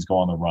Vikings go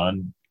on the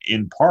run.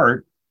 In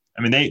part,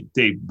 I mean,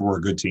 they were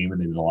a good team and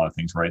they did a lot of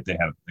things right. They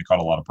caught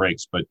a lot of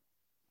breaks, but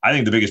I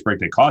think the biggest break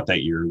they caught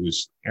that year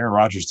was Aaron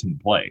Rodgers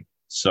didn't play.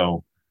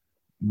 So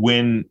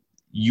when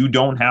you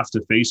don't have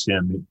to face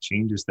him, it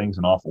changes things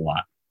an awful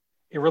lot.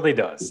 It really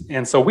does.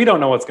 And so we don't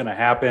know what's going to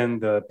happen.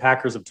 The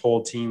Packers have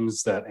told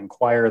teams that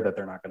inquire that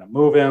they're not going to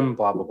move him,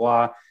 blah, blah,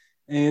 blah.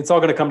 And it's all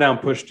going to come down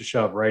push to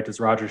shove, right? Does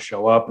Rodgers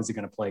show up? Is he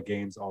going to play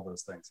games? All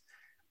those things.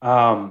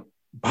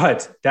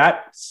 But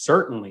that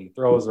certainly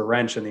throws a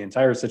wrench in the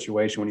entire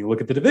situation when you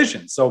look at the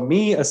division. So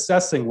me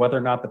assessing whether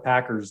or not the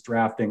Packers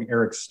drafting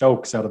Eric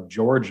Stokes out of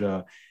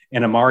Georgia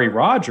and Amari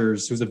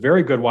Rodgers, who's a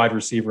very good wide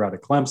receiver out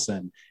of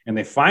Clemson, and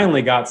they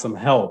finally got some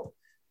help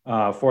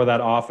for that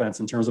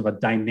offense in terms of a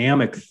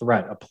dynamic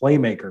threat, a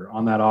playmaker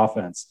on that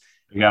offense.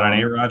 We got an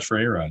A-Rod for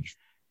A-Rod.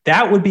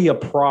 That would be a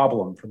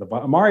problem for the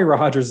Amari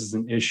Rodgers is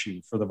an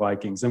issue for the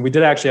Vikings. And we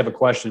did actually have a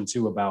question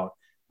too about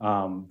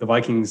the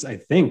Vikings. I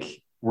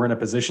think were in a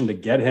position to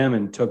get him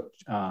and took,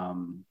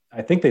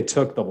 I think they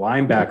took the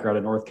linebacker out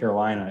of North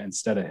Carolina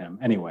instead of him.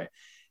 Anyway,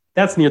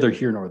 that's neither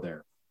here nor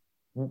there.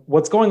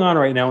 What's going on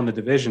right now in the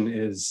division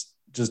is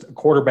just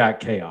quarterback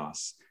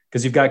chaos,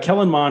 because you've got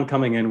Kellen Mond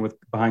coming in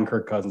behind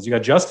Kirk Cousins. You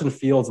got Justin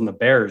Fields and the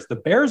Bears. The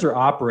Bears are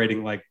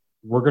operating like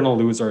we're going to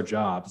lose our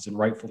jobs, and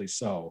rightfully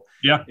so.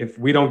 Yeah. If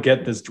we don't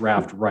get this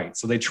draft right.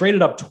 So they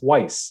traded up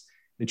twice.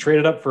 They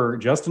traded up for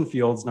Justin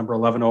Fields, number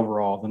 11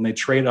 overall. Then they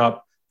trade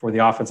up for the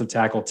offensive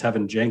tackle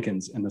Tevin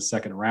Jenkins in the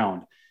second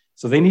round.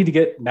 So they need to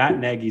get Matt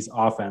Nagy's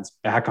offense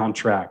back on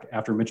track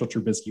after Mitchell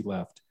Trubisky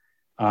left.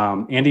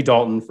 Andy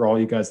Dalton, for all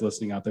you guys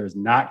listening out there, is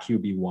not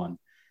QB1.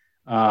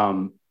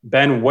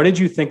 Ben, what did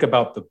you think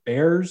about the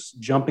Bears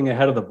jumping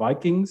ahead of the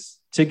Vikings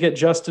to get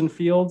Justin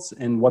Fields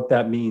and what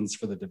that means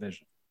for the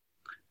division?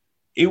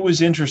 It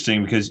was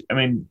interesting because, I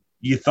mean,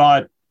 you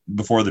thought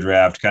before the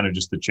draft, kind of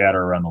just the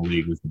chatter around the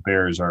league with the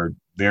Bears are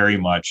very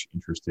much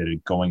interested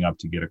in going up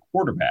to get a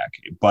quarterback.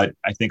 But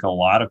I think a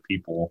lot of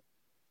people,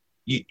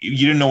 you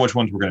didn't know which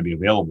ones were going to be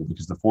available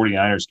because the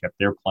 49ers kept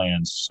their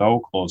plans so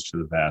close to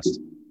the vest.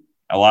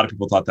 A lot of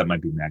people thought that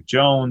might be Mac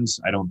Jones.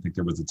 I don't think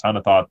there was a ton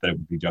of thought that it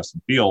would be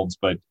Justin Fields,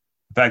 but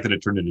the fact that it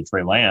turned into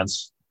Trey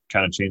Lance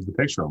kind of changed the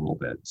picture a little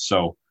bit.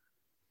 So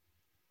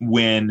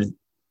when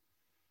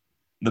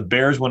the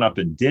Bears went up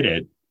and did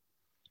it,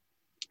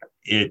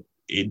 it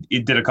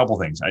did a couple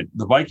things.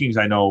 The Vikings,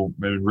 I know,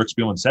 Rick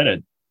Spielman said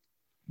it,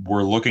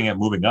 were looking at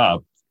moving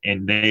up,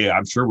 and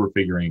I'm sure we're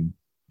figuring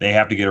they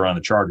have to get around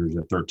the Chargers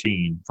at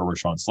 13 for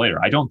Rashawn Slater.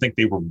 I don't think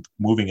they were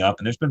moving up,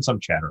 and there's been some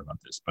chatter about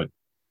this, but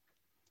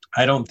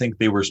I don't think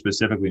they were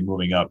specifically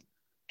moving up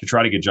to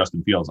try to get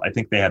Justin Fields. I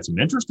think they had some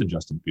interest in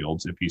Justin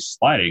Fields if he's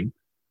sliding,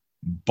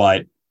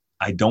 but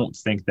I don't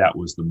think that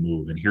was the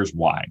move, and here's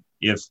why.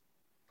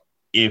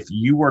 If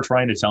you were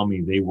trying to tell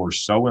me they were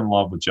so in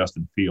love with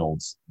Justin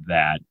Fields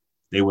that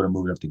they would have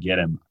moved up to get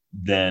him,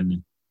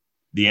 then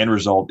the end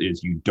result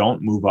is you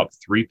don't move up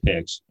 3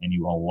 picks and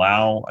you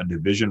allow a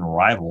division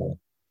rival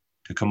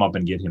to come up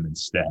and get him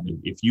instead.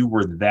 If you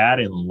were that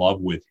in love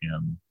with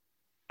him,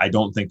 I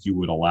don't think you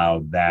would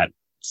allow that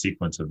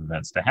sequence of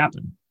events to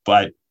happen.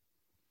 But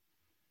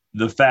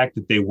the fact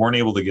that they weren't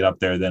able to get up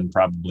there then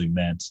probably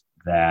meant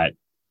that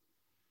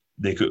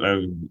they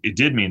could. It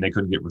did mean they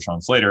couldn't get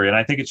Rashawn Slater, and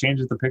I think it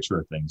changes the picture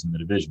of things in the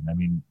division. I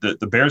mean, the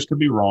Bears could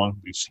be wrong.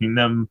 We've seen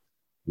them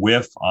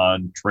whiff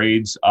on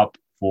trades up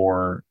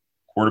for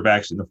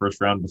quarterbacks in the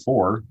first round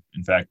before.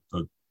 In fact,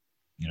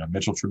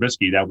 Mitchell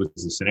Trubisky, that was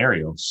the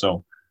scenario.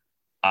 So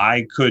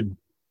I could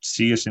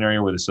see a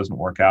scenario where this doesn't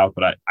work out,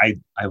 but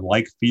I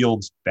like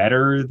Fields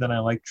better than I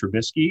like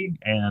Trubisky,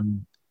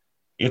 and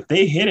if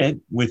they hit it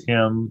with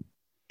him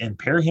and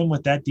pair him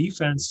with that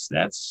defense,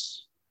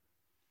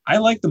 I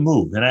like the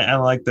move, and I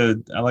like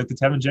the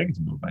Tevin Jenkins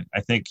move.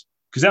 I think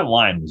because that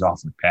line was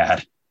awfully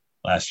bad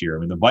last year. I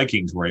mean, the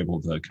Vikings were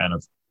able to kind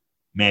of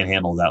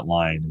manhandle that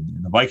line,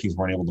 and the Vikings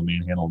weren't able to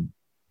manhandle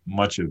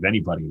much of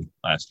anybody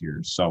last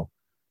year. So,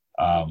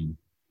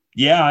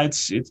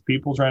 it's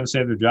people trying to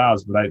save their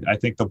jobs, but I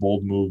think the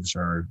bold moves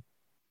are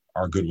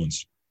good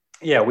ones.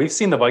 Yeah, we've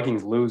seen the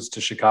Vikings lose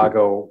to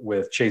Chicago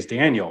with Chase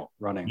Daniel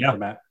running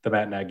the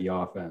Matt Nagy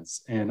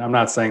offense. And I'm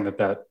not saying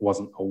that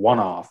wasn't a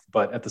one-off,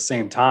 but at the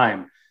same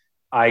time,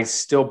 I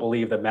still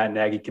believe that Matt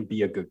Nagy can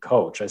be a good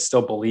coach. I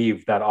still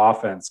believe that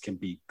offense can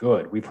be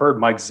good. We've heard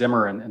Mike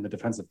Zimmer and the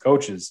defensive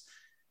coaches,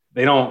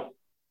 they don't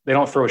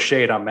throw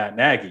shade on Matt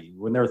Nagy.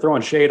 When they were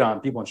throwing shade on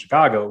people in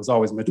Chicago, it was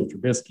always Mitchell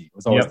Trubisky. It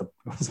was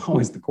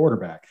always the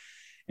quarterback.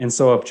 And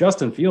so if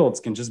Justin Fields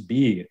can just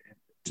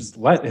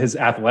let his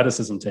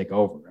athleticism take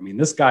over. I mean,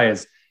 this guy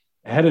is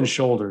head and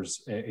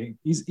shoulders.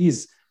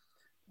 He's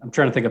I'm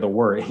trying to think of the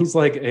word. He's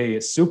like a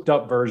souped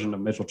up version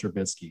of Mitchell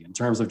Trubisky in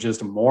terms of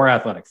just more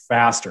athletic,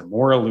 faster,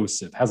 more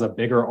elusive, has a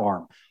bigger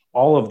arm,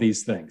 all of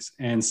these things.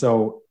 And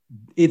so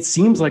it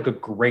seems like a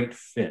great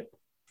fit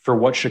for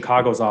what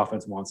Chicago's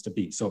offense wants to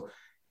be. So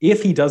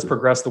if he does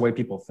progress the way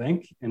people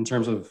think in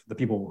terms of the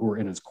people who are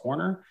in his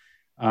corner,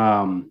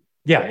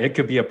 it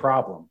could be a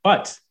problem.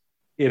 But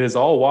it is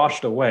all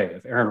washed away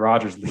if Aaron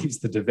Rodgers leaves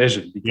the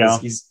division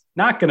because he's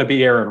not going to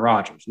be Aaron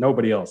Rodgers.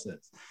 Nobody else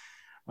is.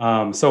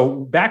 So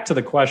back to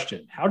the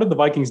question, how did the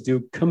Vikings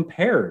do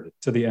compared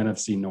to the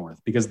NFC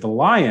North? Because the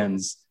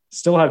Lions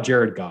still have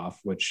Jared Goff,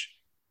 which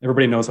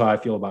everybody knows how I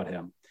feel about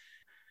him.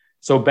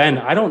 So Ben,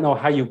 I don't know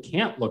how you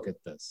can't look at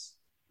this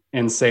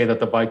and say that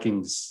the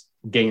Vikings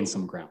gained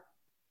some ground.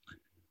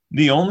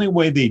 The only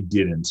way they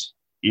didn't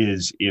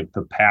is if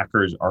the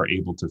Packers are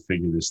able to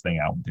figure this thing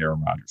out with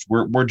Aaron Rodgers.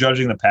 We're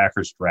judging the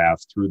Packers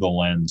draft through the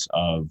lens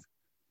of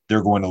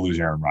they're going to lose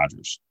Aaron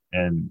Rodgers.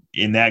 And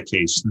in that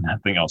case,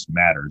 nothing else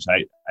matters.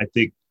 I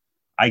think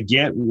I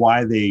get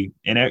why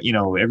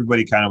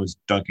everybody kind of was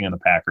dunking on the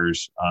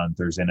Packers on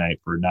Thursday night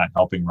for not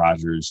helping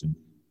Rodgers and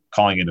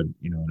calling it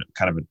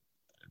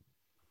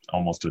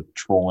almost a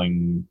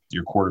trolling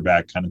your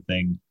quarterback kind of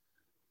thing.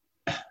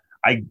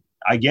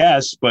 I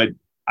guess, but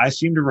I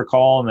seem to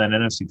recall in that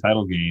NFC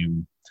title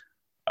game,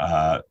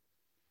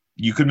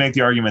 you could make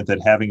the argument that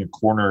having a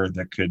corner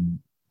that could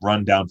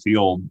run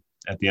downfield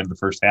at the end of the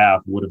first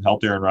half would have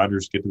helped Aaron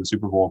Rodgers get to the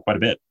Super Bowl quite a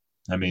bit.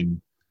 I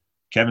mean,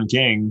 Kevin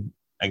King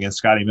against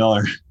Scotty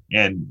Miller,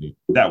 and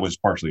that was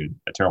partially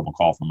a terrible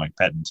call from Mike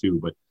Pettin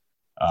too, but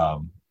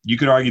you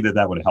could argue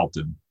that would have helped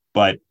him.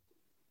 But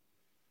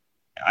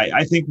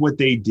I think what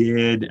they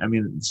did, I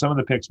mean, some of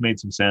the picks made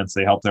some sense.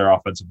 They helped their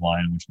offensive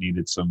line, which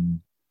needed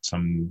some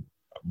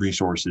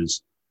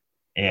resources.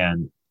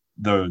 And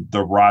the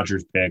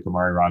Rodgers pick,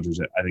 Amari Rodgers,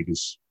 I think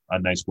is a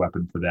nice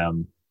weapon for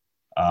them.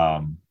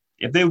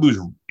 If they lose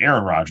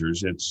Aaron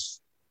Rodgers,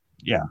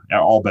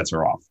 all bets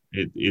are off.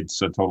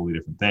 It's a totally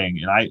different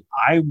thing. And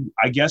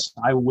I guess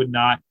I would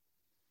not,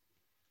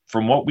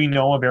 from what we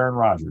know of Aaron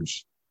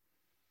Rodgers,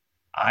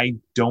 I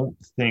don't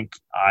think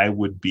I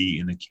would be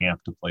in the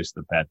camp to place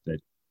the bet that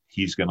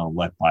he's going to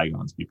let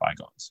bygones be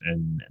bygones.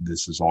 And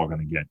this is all going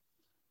to get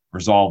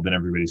resolved and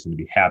everybody's going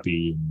to be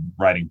happy and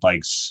riding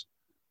bikes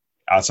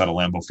outside of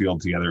Lambeau Field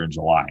together in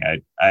July.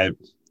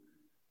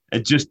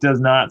 It just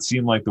does not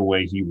seem like the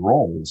way he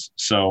rolls.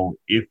 So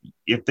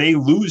if they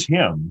lose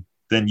him,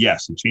 then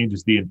yes, it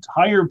changes the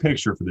entire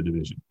picture for the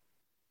division.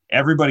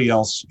 Everybody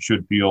else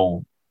should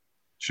feel,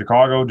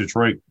 Chicago,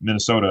 Detroit,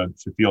 Minnesota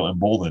should feel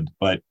emboldened.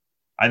 But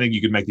I think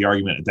you could make the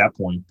argument at that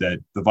point that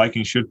the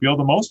Vikings should feel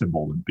the most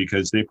emboldened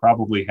because they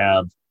probably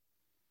have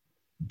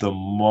the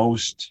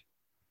most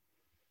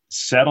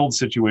settled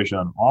situation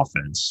on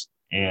offense.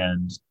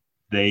 And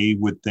they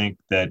would think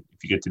that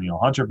if you get Danielle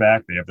Hunter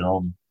back, they have their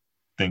own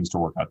things to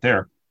work out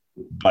there.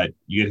 But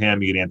you get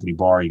him, you get Anthony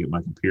Barr, you get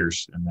Michael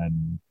Pierce, and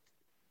then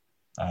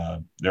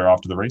they're off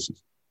to the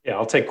races. Yeah,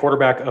 I'll take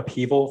quarterback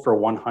upheaval for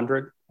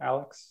 100,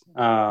 Alex.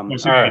 All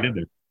right. I did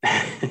there.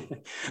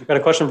 I've got a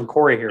question from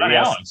Corey here.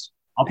 Alex.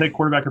 I'll take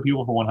quarterback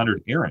upheaval for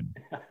 100, Aaron.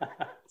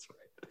 That's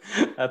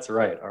right. That's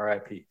right.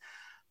 R.I.P.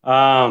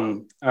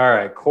 All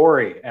right.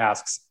 Corey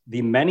asks,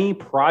 the many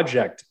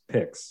project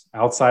picks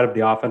outside of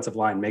the offensive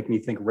line make me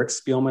think Rick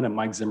Spielman and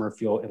Mike Zimmer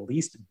feel at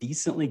least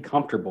decently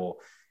comfortable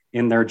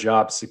in their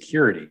job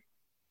security,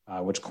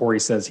 which Corey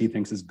says he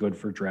thinks is good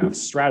for draft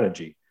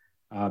strategy.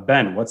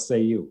 Ben, what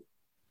say you?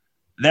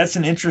 That's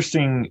an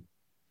interesting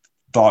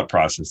thought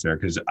process there,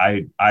 because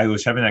I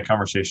was having that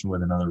conversation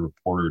with another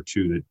reporter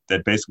too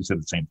that basically said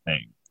the same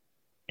thing.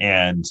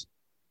 And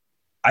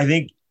I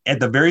think at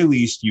the very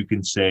least you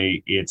can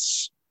say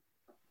it's,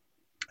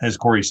 as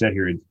Corey said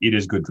here, it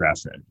is good draft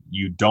strategy.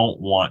 You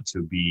don't want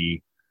to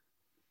be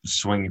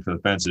swinging for the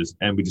fences.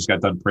 And we just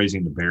got done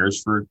praising the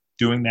Bears for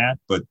doing that,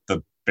 but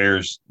the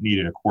Bears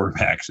needed a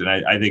quarterback. And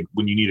I think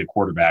when you need a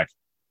quarterback,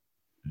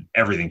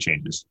 everything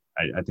changes.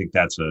 I think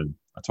that's a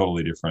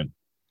totally different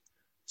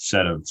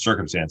set of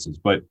circumstances.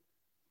 But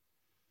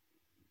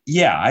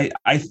yeah,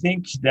 I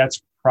think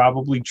that's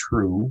probably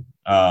true.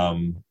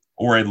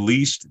 Or at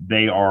least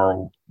they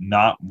are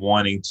not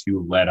wanting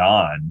to let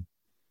on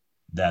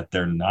that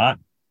they're not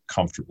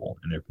comfortable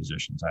in their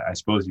positions. I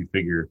suppose you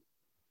figure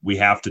we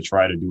have to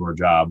try to do our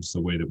jobs the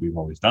way that we've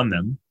always done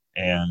them.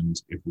 And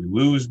if we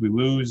lose, we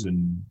lose,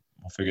 and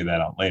we'll figure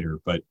that out later.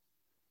 But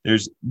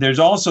there's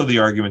also the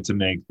argument to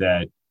make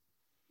that,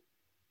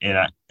 and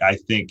I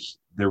think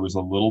there was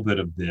a little bit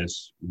of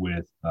this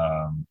with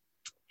trying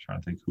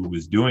to think who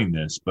was doing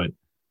this, but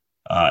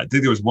I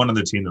think there was one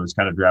other team that was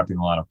kind of drafting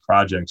a lot of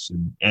projects,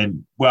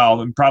 and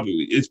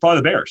probably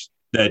the Bears,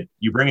 that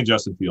you bring in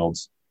Justin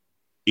Fields.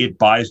 It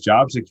buys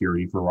job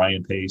security for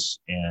Ryan Pace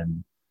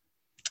and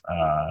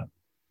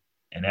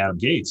Adam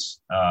Gates.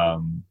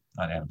 Not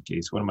Adam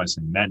Gates. What am I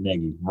saying? Matt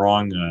Nagy.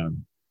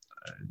 Wrong.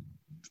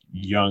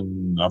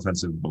 Young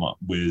offensive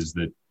whiz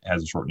that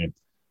has a short name.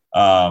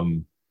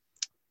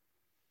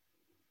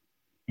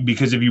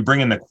 Because if you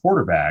bring in the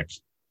quarterback,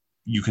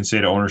 you can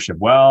say to ownership,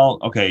 well,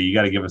 okay, you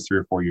got to give us 3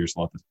 or 4 years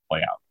to let this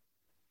play out.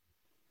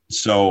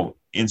 So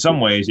in some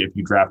ways, if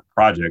you draft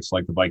projects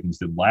like the Vikings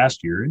did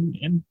last year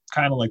and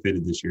kind of like they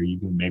did this year, you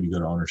can maybe go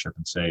to ownership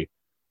and say,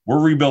 we're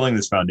rebuilding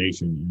this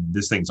foundation, and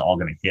this thing's all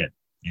going to hit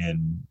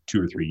in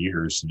 2 or 3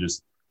 years. So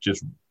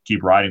just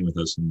keep riding with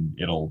us and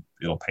it'll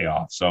pay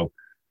off. So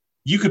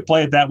you could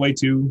play it that way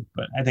too,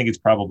 but I think it's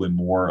probably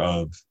more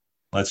of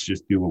let's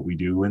just do what we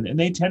do. And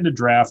they tend to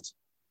draft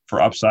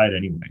for upside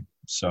anyway.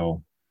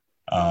 So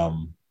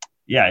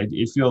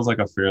it feels like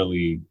a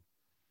fairly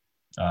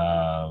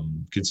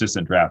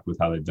consistent draft with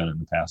how they've done it in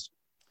the past.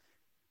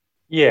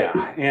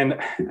 Yeah. And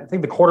I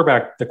think the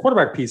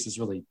quarterback piece is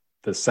really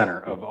the center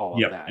of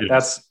all of that.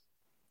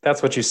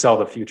 That's what you sell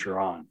the future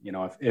on. You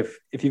know, if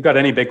you've got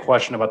any big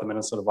question about the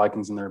Minnesota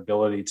Vikings and their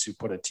ability to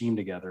put a team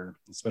together,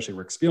 especially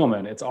Rick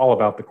Spielman, it's all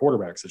about the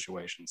quarterback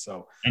situation.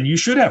 So, and you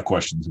should have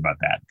questions about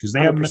that because they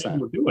 100%. Haven't been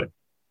able to do it.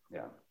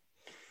 Yeah,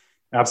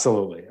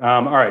 absolutely.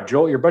 All right,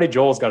 Joel, your buddy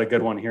Joel's got a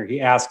good one here.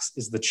 He asks,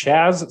 is the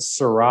Chaz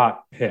Surratt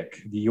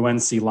pick, the UNC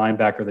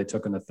linebacker they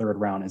took in the 3rd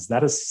round, is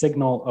that a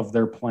signal of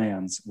their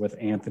plans with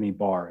Anthony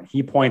Barr? And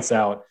he points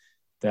out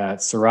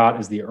that Surratt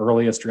is the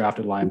earliest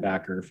drafted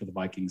linebacker for the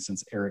Vikings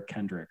since Eric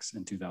Kendricks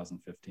in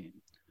 2015.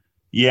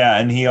 Yeah,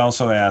 and he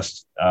also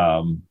asked,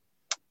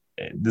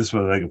 this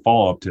was like a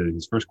follow-up to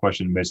his first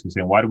question, basically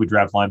saying, why do we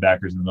draft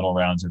linebackers in the middle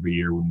rounds every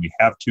year when we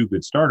have two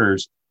good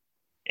starters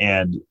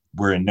and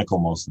we're in nickel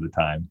most of the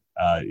time?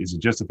 Is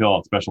it just to fill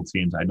out special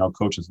teams? I know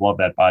coaches love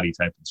that body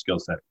type and skill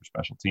set for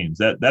special teams.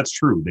 That's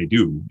true. They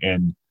do.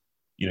 And,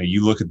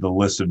 you look at the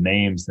list of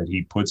names that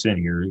he puts in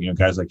here,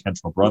 guys like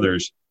Kentrell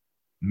Brothers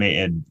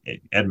and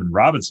Edmund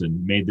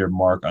Robinson made their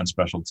mark on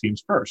special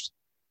teams first.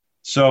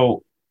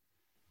 So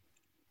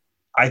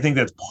I think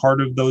that's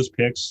part of those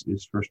picks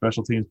is for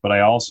special teams. But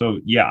I also,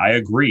 I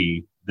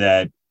agree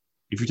that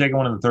if you're taking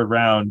one in the third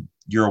round,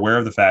 you're aware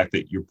of the fact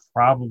that you're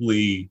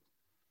probably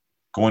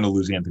going to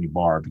lose Anthony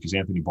Barr because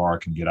Anthony Barr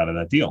can get out of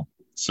that deal.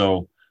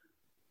 So,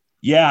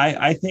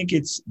 I think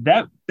it's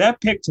that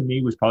pick to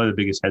me was probably the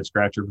biggest head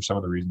scratcher for some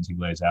of the reasons he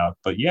lays out.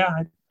 But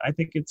I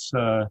think it's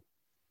at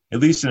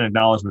least an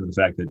acknowledgement of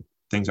the fact that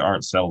things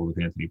aren't settled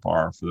with Anthony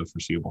Barr for the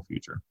foreseeable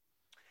future.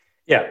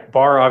 Yeah,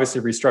 Barr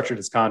obviously restructured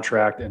his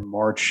contract in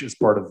March as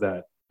part of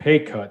that pay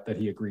cut that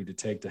he agreed to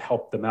take to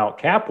help them out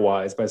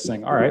cap-wise by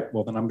saying, all right,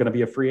 well, then I'm going to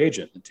be a free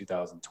agent in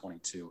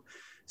 2022.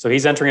 So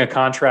he's entering a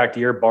contract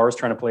year. Barr's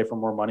trying to play for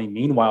more money.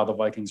 Meanwhile, the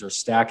Vikings are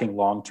stacking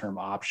long-term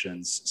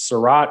options.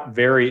 Surratt,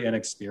 very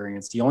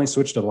inexperienced. He only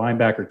switched to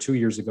linebacker 2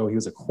 years ago. He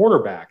was a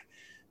quarterback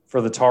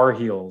for the Tar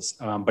Heels,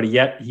 but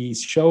yet he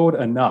showed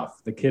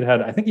enough. The kid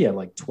had, I think he had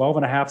like 12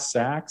 and a half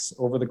sacks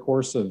over the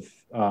course of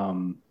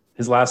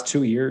his last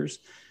 2 years.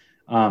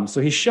 So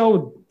he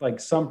showed like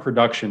some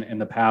production in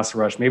the pass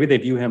rush. Maybe they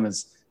view him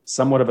as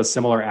somewhat of a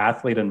similar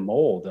athlete and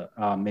mold,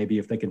 maybe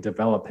if they can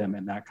develop him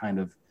in that kind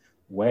of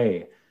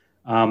way.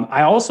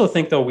 I also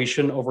think, though, we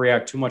shouldn't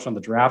overreact too much on the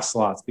draft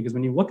slots, because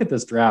when you look at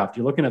this draft,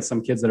 you're looking at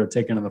some kids that are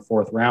taken in the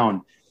fourth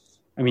round.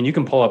 I mean, you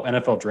can pull up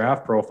NFL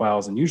draft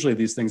profiles, and usually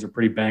these things are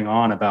pretty bang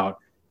on about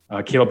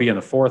kid will be in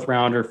the fourth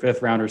rounder,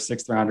 fifth rounder,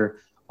 sixth rounder.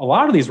 A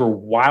lot of these were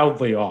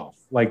wildly off.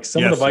 Like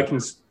some of the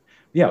Vikings,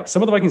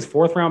 some of the Vikings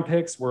fourth round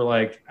picks were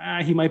like,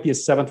 he might be a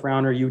seventh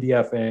rounder,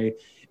 UDFA.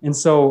 And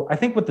so I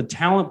think with the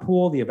talent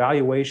pool, the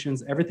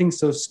evaluations, everything's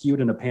so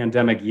skewed in a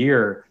pandemic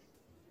year.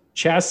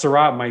 Chaz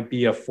Surratt might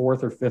be a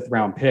fourth or fifth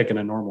round pick in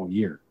a normal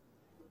year.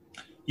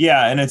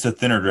 Yeah, and it's a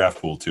thinner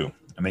draft pool too.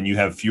 I mean, you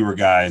have fewer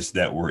guys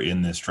that were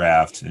in this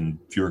draft and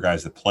fewer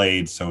guys that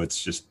played, so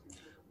it's just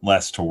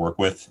less to work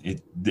with.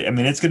 It's going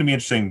to be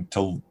interesting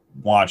to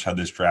watch how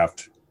this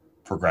draft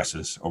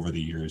progresses over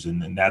the years.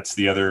 And that's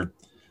the other,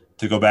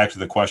 to go back to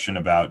the question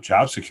about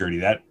job security,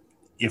 that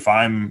if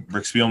I'm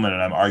Rick Spielman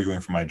and I'm arguing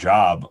for my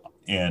job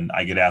and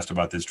I get asked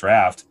about this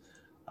draft,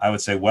 I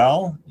would say,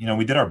 well,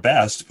 we did our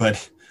best,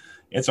 but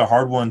it's a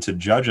hard one to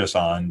judge us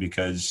on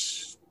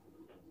because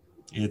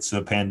it's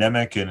a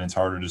pandemic and it's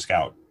harder to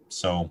scout.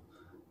 So,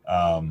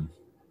 I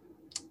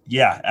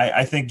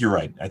think you're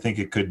right. I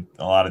think a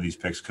lot of these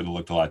picks could have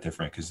looked a lot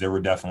different because there were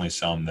definitely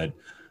some that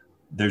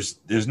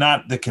there's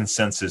not the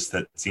consensus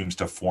that seems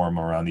to form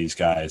around these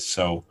guys.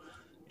 So,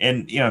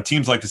 and,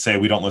 teams like to say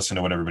we don't listen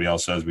to what everybody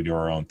else says, we do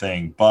our own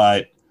thing,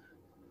 but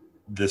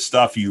the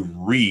stuff you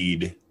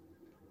read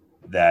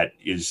that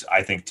is,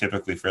 I think,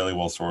 typically fairly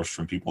well sourced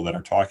from people that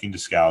are talking to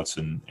scouts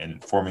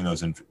and forming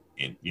those in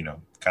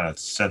kind of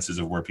senses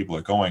of where people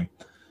are going.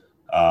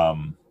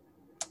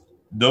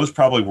 Those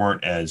probably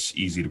weren't as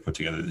easy to put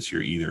together this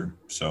year either.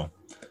 So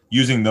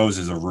using those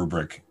as a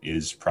rubric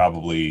is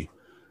probably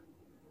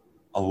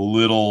a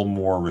little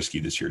more risky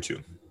this year too.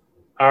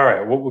 All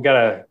right. Well, we got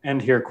to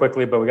end here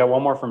quickly, but we got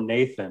one more from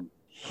Nathan.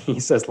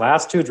 He says,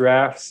 last two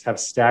drafts have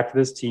stacked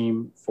this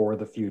team for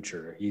the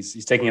future.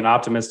 He's taking an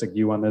optimistic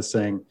view on this,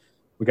 saying,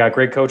 we got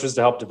great coaches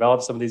to help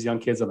develop some of these young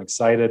kids. I'm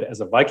excited. As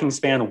a Vikings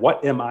fan,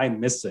 what am I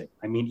missing?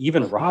 I mean,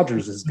 even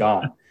Rodgers is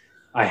gone.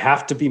 I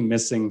have to be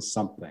missing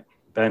something.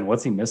 Ben,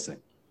 what's he missing?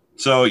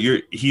 So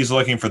he's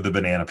looking for the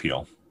banana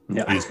peel.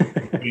 Yeah. He's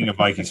being a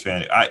Vikings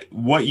fan.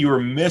 What you were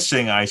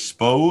missing, I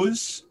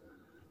suppose,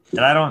 and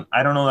I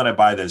don't know that I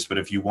buy this, but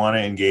if you want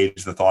to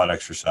engage the thought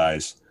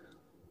exercise,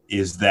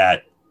 is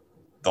that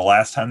the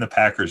last time the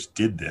Packers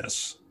did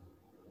this,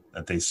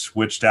 that they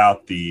switched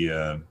out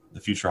the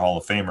future Hall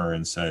of Famer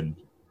and said,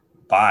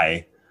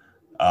 bye,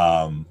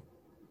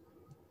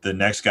 the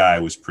next guy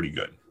was pretty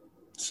good.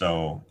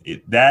 So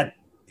that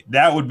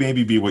would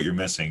maybe be what you're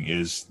missing,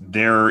 is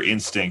their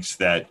instincts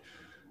that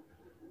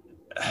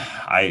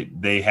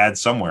they had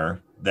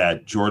somewhere,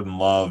 that Jordan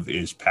Love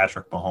is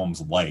Patrick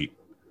Mahomes light.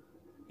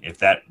 If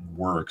that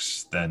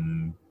works,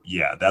 then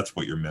that's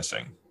what you're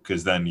missing,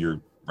 because then you're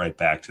right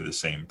back to the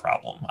same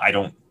problem. I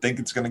don't think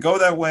it's going to go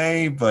that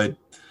way, but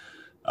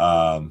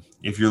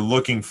if you're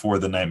looking for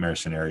the nightmare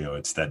scenario,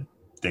 it's that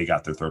they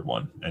got their third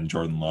one and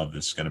Jordan Love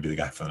is going to be the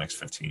guy for the next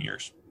 15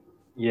 years.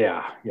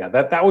 Yeah,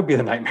 that would be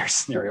the nightmare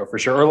scenario for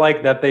sure. Or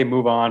like that they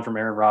move on from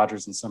Aaron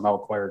Rodgers and somehow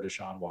acquire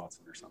Deshaun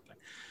Watson or something.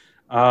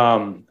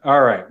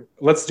 All right,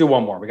 let's do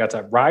one more. We got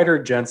to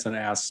Ryder Jensen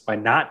asks, by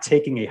not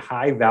taking a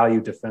high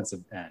value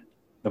defensive end,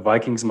 the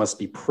Vikings must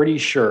be pretty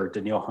sure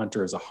Danielle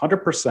Hunter is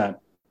 100%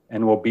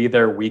 and will be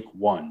there week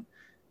one.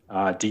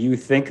 Do you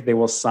think they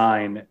will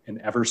sign an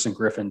Everson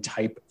Griffin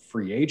type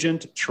free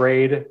agent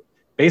trade?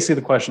 Basically,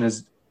 the question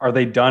is, are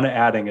they done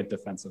adding a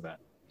defensive end?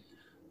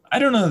 I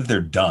don't know that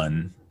they're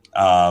done.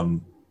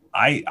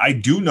 I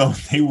do know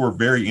they were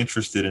very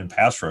interested in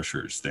pass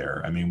rushers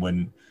there. I mean,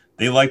 when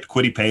they liked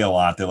Kwity Paye a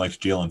lot, they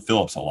liked Jalen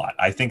Phillips a lot.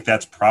 I think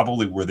that's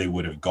probably where they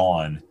would have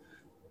gone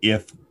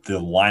if the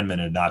linemen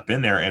had not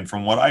been there. And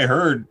from what I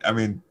heard, I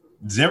mean,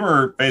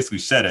 Zimmer basically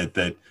said it,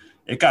 that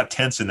it got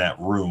tense in that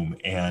room.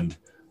 And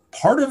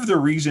part of the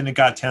reason it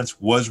got tense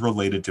was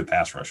related to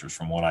pass rushers,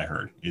 from what I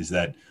heard, is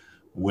that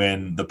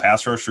when the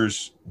pass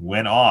rushers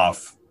went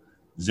off,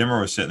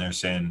 Zimmer was sitting there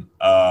saying,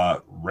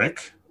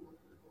 Rick,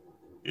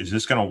 is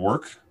this going to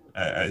work?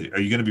 Are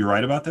you going to be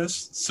right about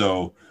this?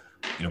 So,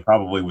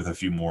 probably with a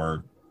few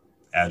more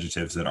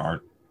adjectives that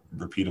aren't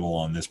repeatable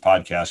on this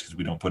podcast because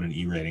we don't put an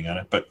E rating on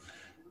it. But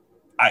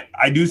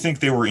I do think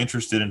they were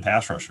interested in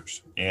pass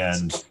rushers.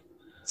 And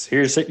so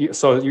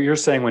you're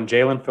saying when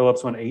Jalen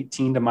Phillips went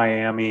 18 to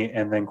Miami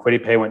and then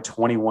Kwity Paye went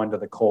 21 to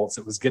the Colts,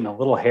 it was getting a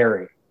little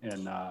hairy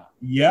in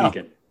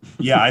Beacon.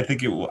 Yeah, I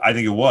think it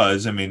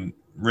was. I mean,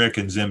 Rick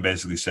and Zim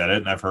basically said it,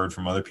 and I've heard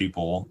from other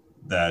people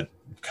that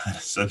kind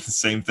of said the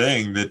same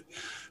thing, that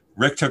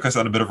Rick took us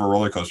on a bit of a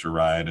roller coaster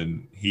ride.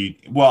 And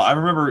I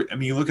remember,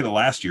 you look at it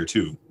last year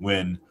too,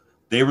 when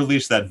they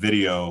released that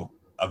video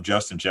of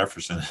Justin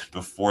Jefferson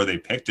before they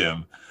picked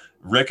him.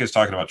 Rick is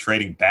talking about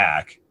trading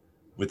back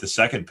with the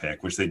second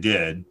pick, which they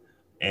did.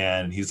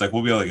 And he's like,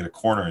 we'll be able to get a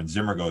corner. And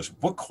Zimmer goes,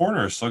 what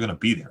corner is still going to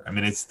be there? I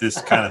mean, it's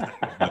this kind of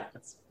thing.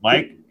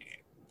 Mike,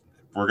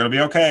 we're going to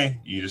be okay.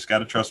 You just got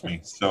to trust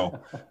me. So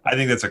I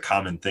think that's a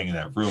common thing in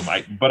that room.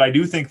 But I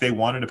do think they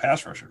wanted a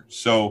pass rusher.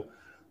 So,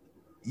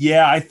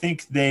 yeah, I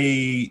think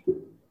they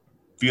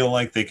feel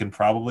like they can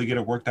probably get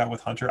it worked out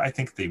with Hunter. I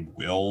think they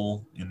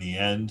will in the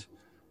end.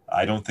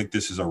 I don't think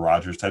this is a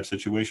Rodgers type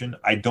situation.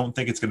 I don't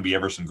think it's going to be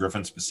Everson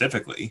Griffin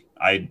specifically.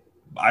 I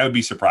would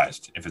be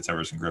surprised if it's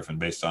Everson Griffin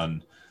based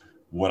on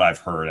what I've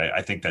heard.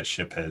 I think that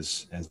ship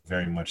has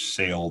very much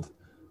sailed.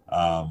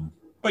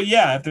 But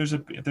yeah, if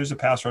there's a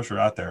pass rusher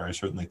out there, I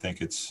certainly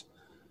think it's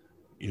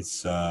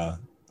a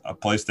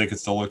place they could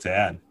still look to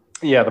add.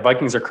 Yeah, the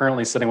Vikings are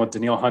currently sitting with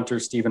Danielle Hunter,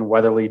 Stephen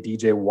Weatherly,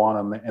 DJ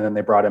Wanham, and then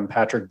they brought in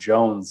Patrick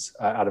Jones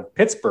out of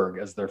Pittsburgh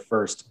as their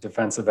first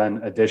defensive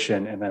end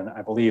addition, and then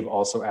I believe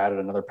also added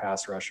another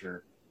pass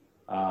rusher.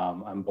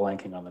 I'm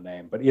blanking on the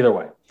name, but either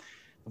way,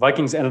 the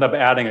Vikings ended up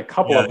adding a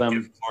couple of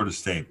them. Florida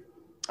State.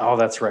 Oh,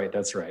 that's right.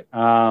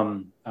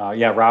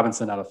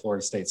 Robinson out of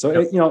Florida State.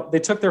 So, they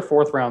took their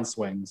fourth round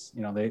swings.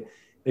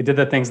 They did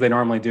the things they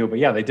normally do, but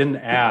yeah, they didn't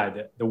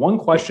add. The one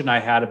question I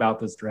had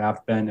about this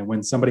draft, Ben, and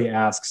when somebody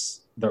asks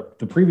the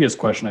previous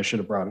question, I should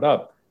have brought it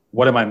up.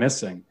 What am I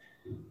missing?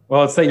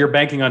 Well, it's that you're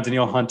banking on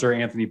Danielle Hunter,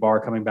 Anthony Barr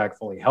coming back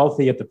fully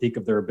healthy at the peak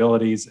of their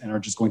abilities and are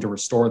just going to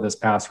restore this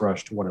pass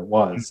rush to what it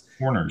was.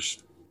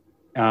 Corners.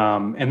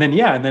 And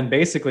then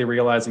basically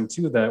realizing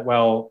too that,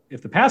 well,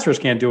 if the pass rush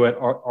can't do it,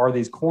 are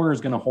these corners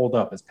going to hold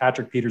up? Is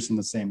Patrick Peterson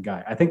the same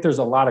guy? I think there's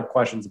a lot of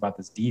questions about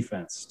this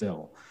defense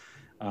still.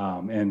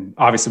 And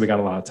obviously we got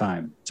a lot of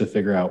time to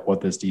figure out what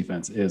this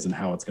defense is and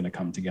how it's going to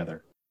come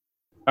together.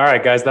 All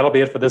right, guys, that'll be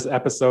it for this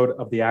episode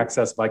of the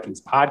Access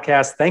Vikings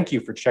podcast. Thank you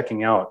for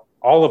checking out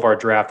all of our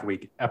draft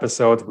week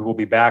episodes. We will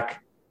be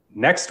back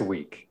next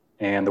week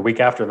and the week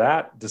after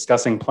that,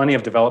 discussing plenty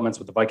of developments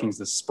with the Vikings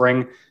this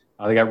spring.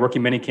 They got rookie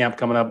minicamp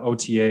coming up,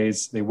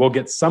 OTAs. They will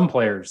get some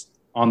players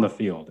on the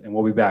field, and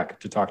we'll be back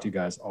to talk to you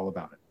guys all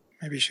about it.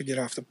 Maybe you should get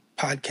off the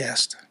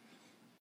podcast.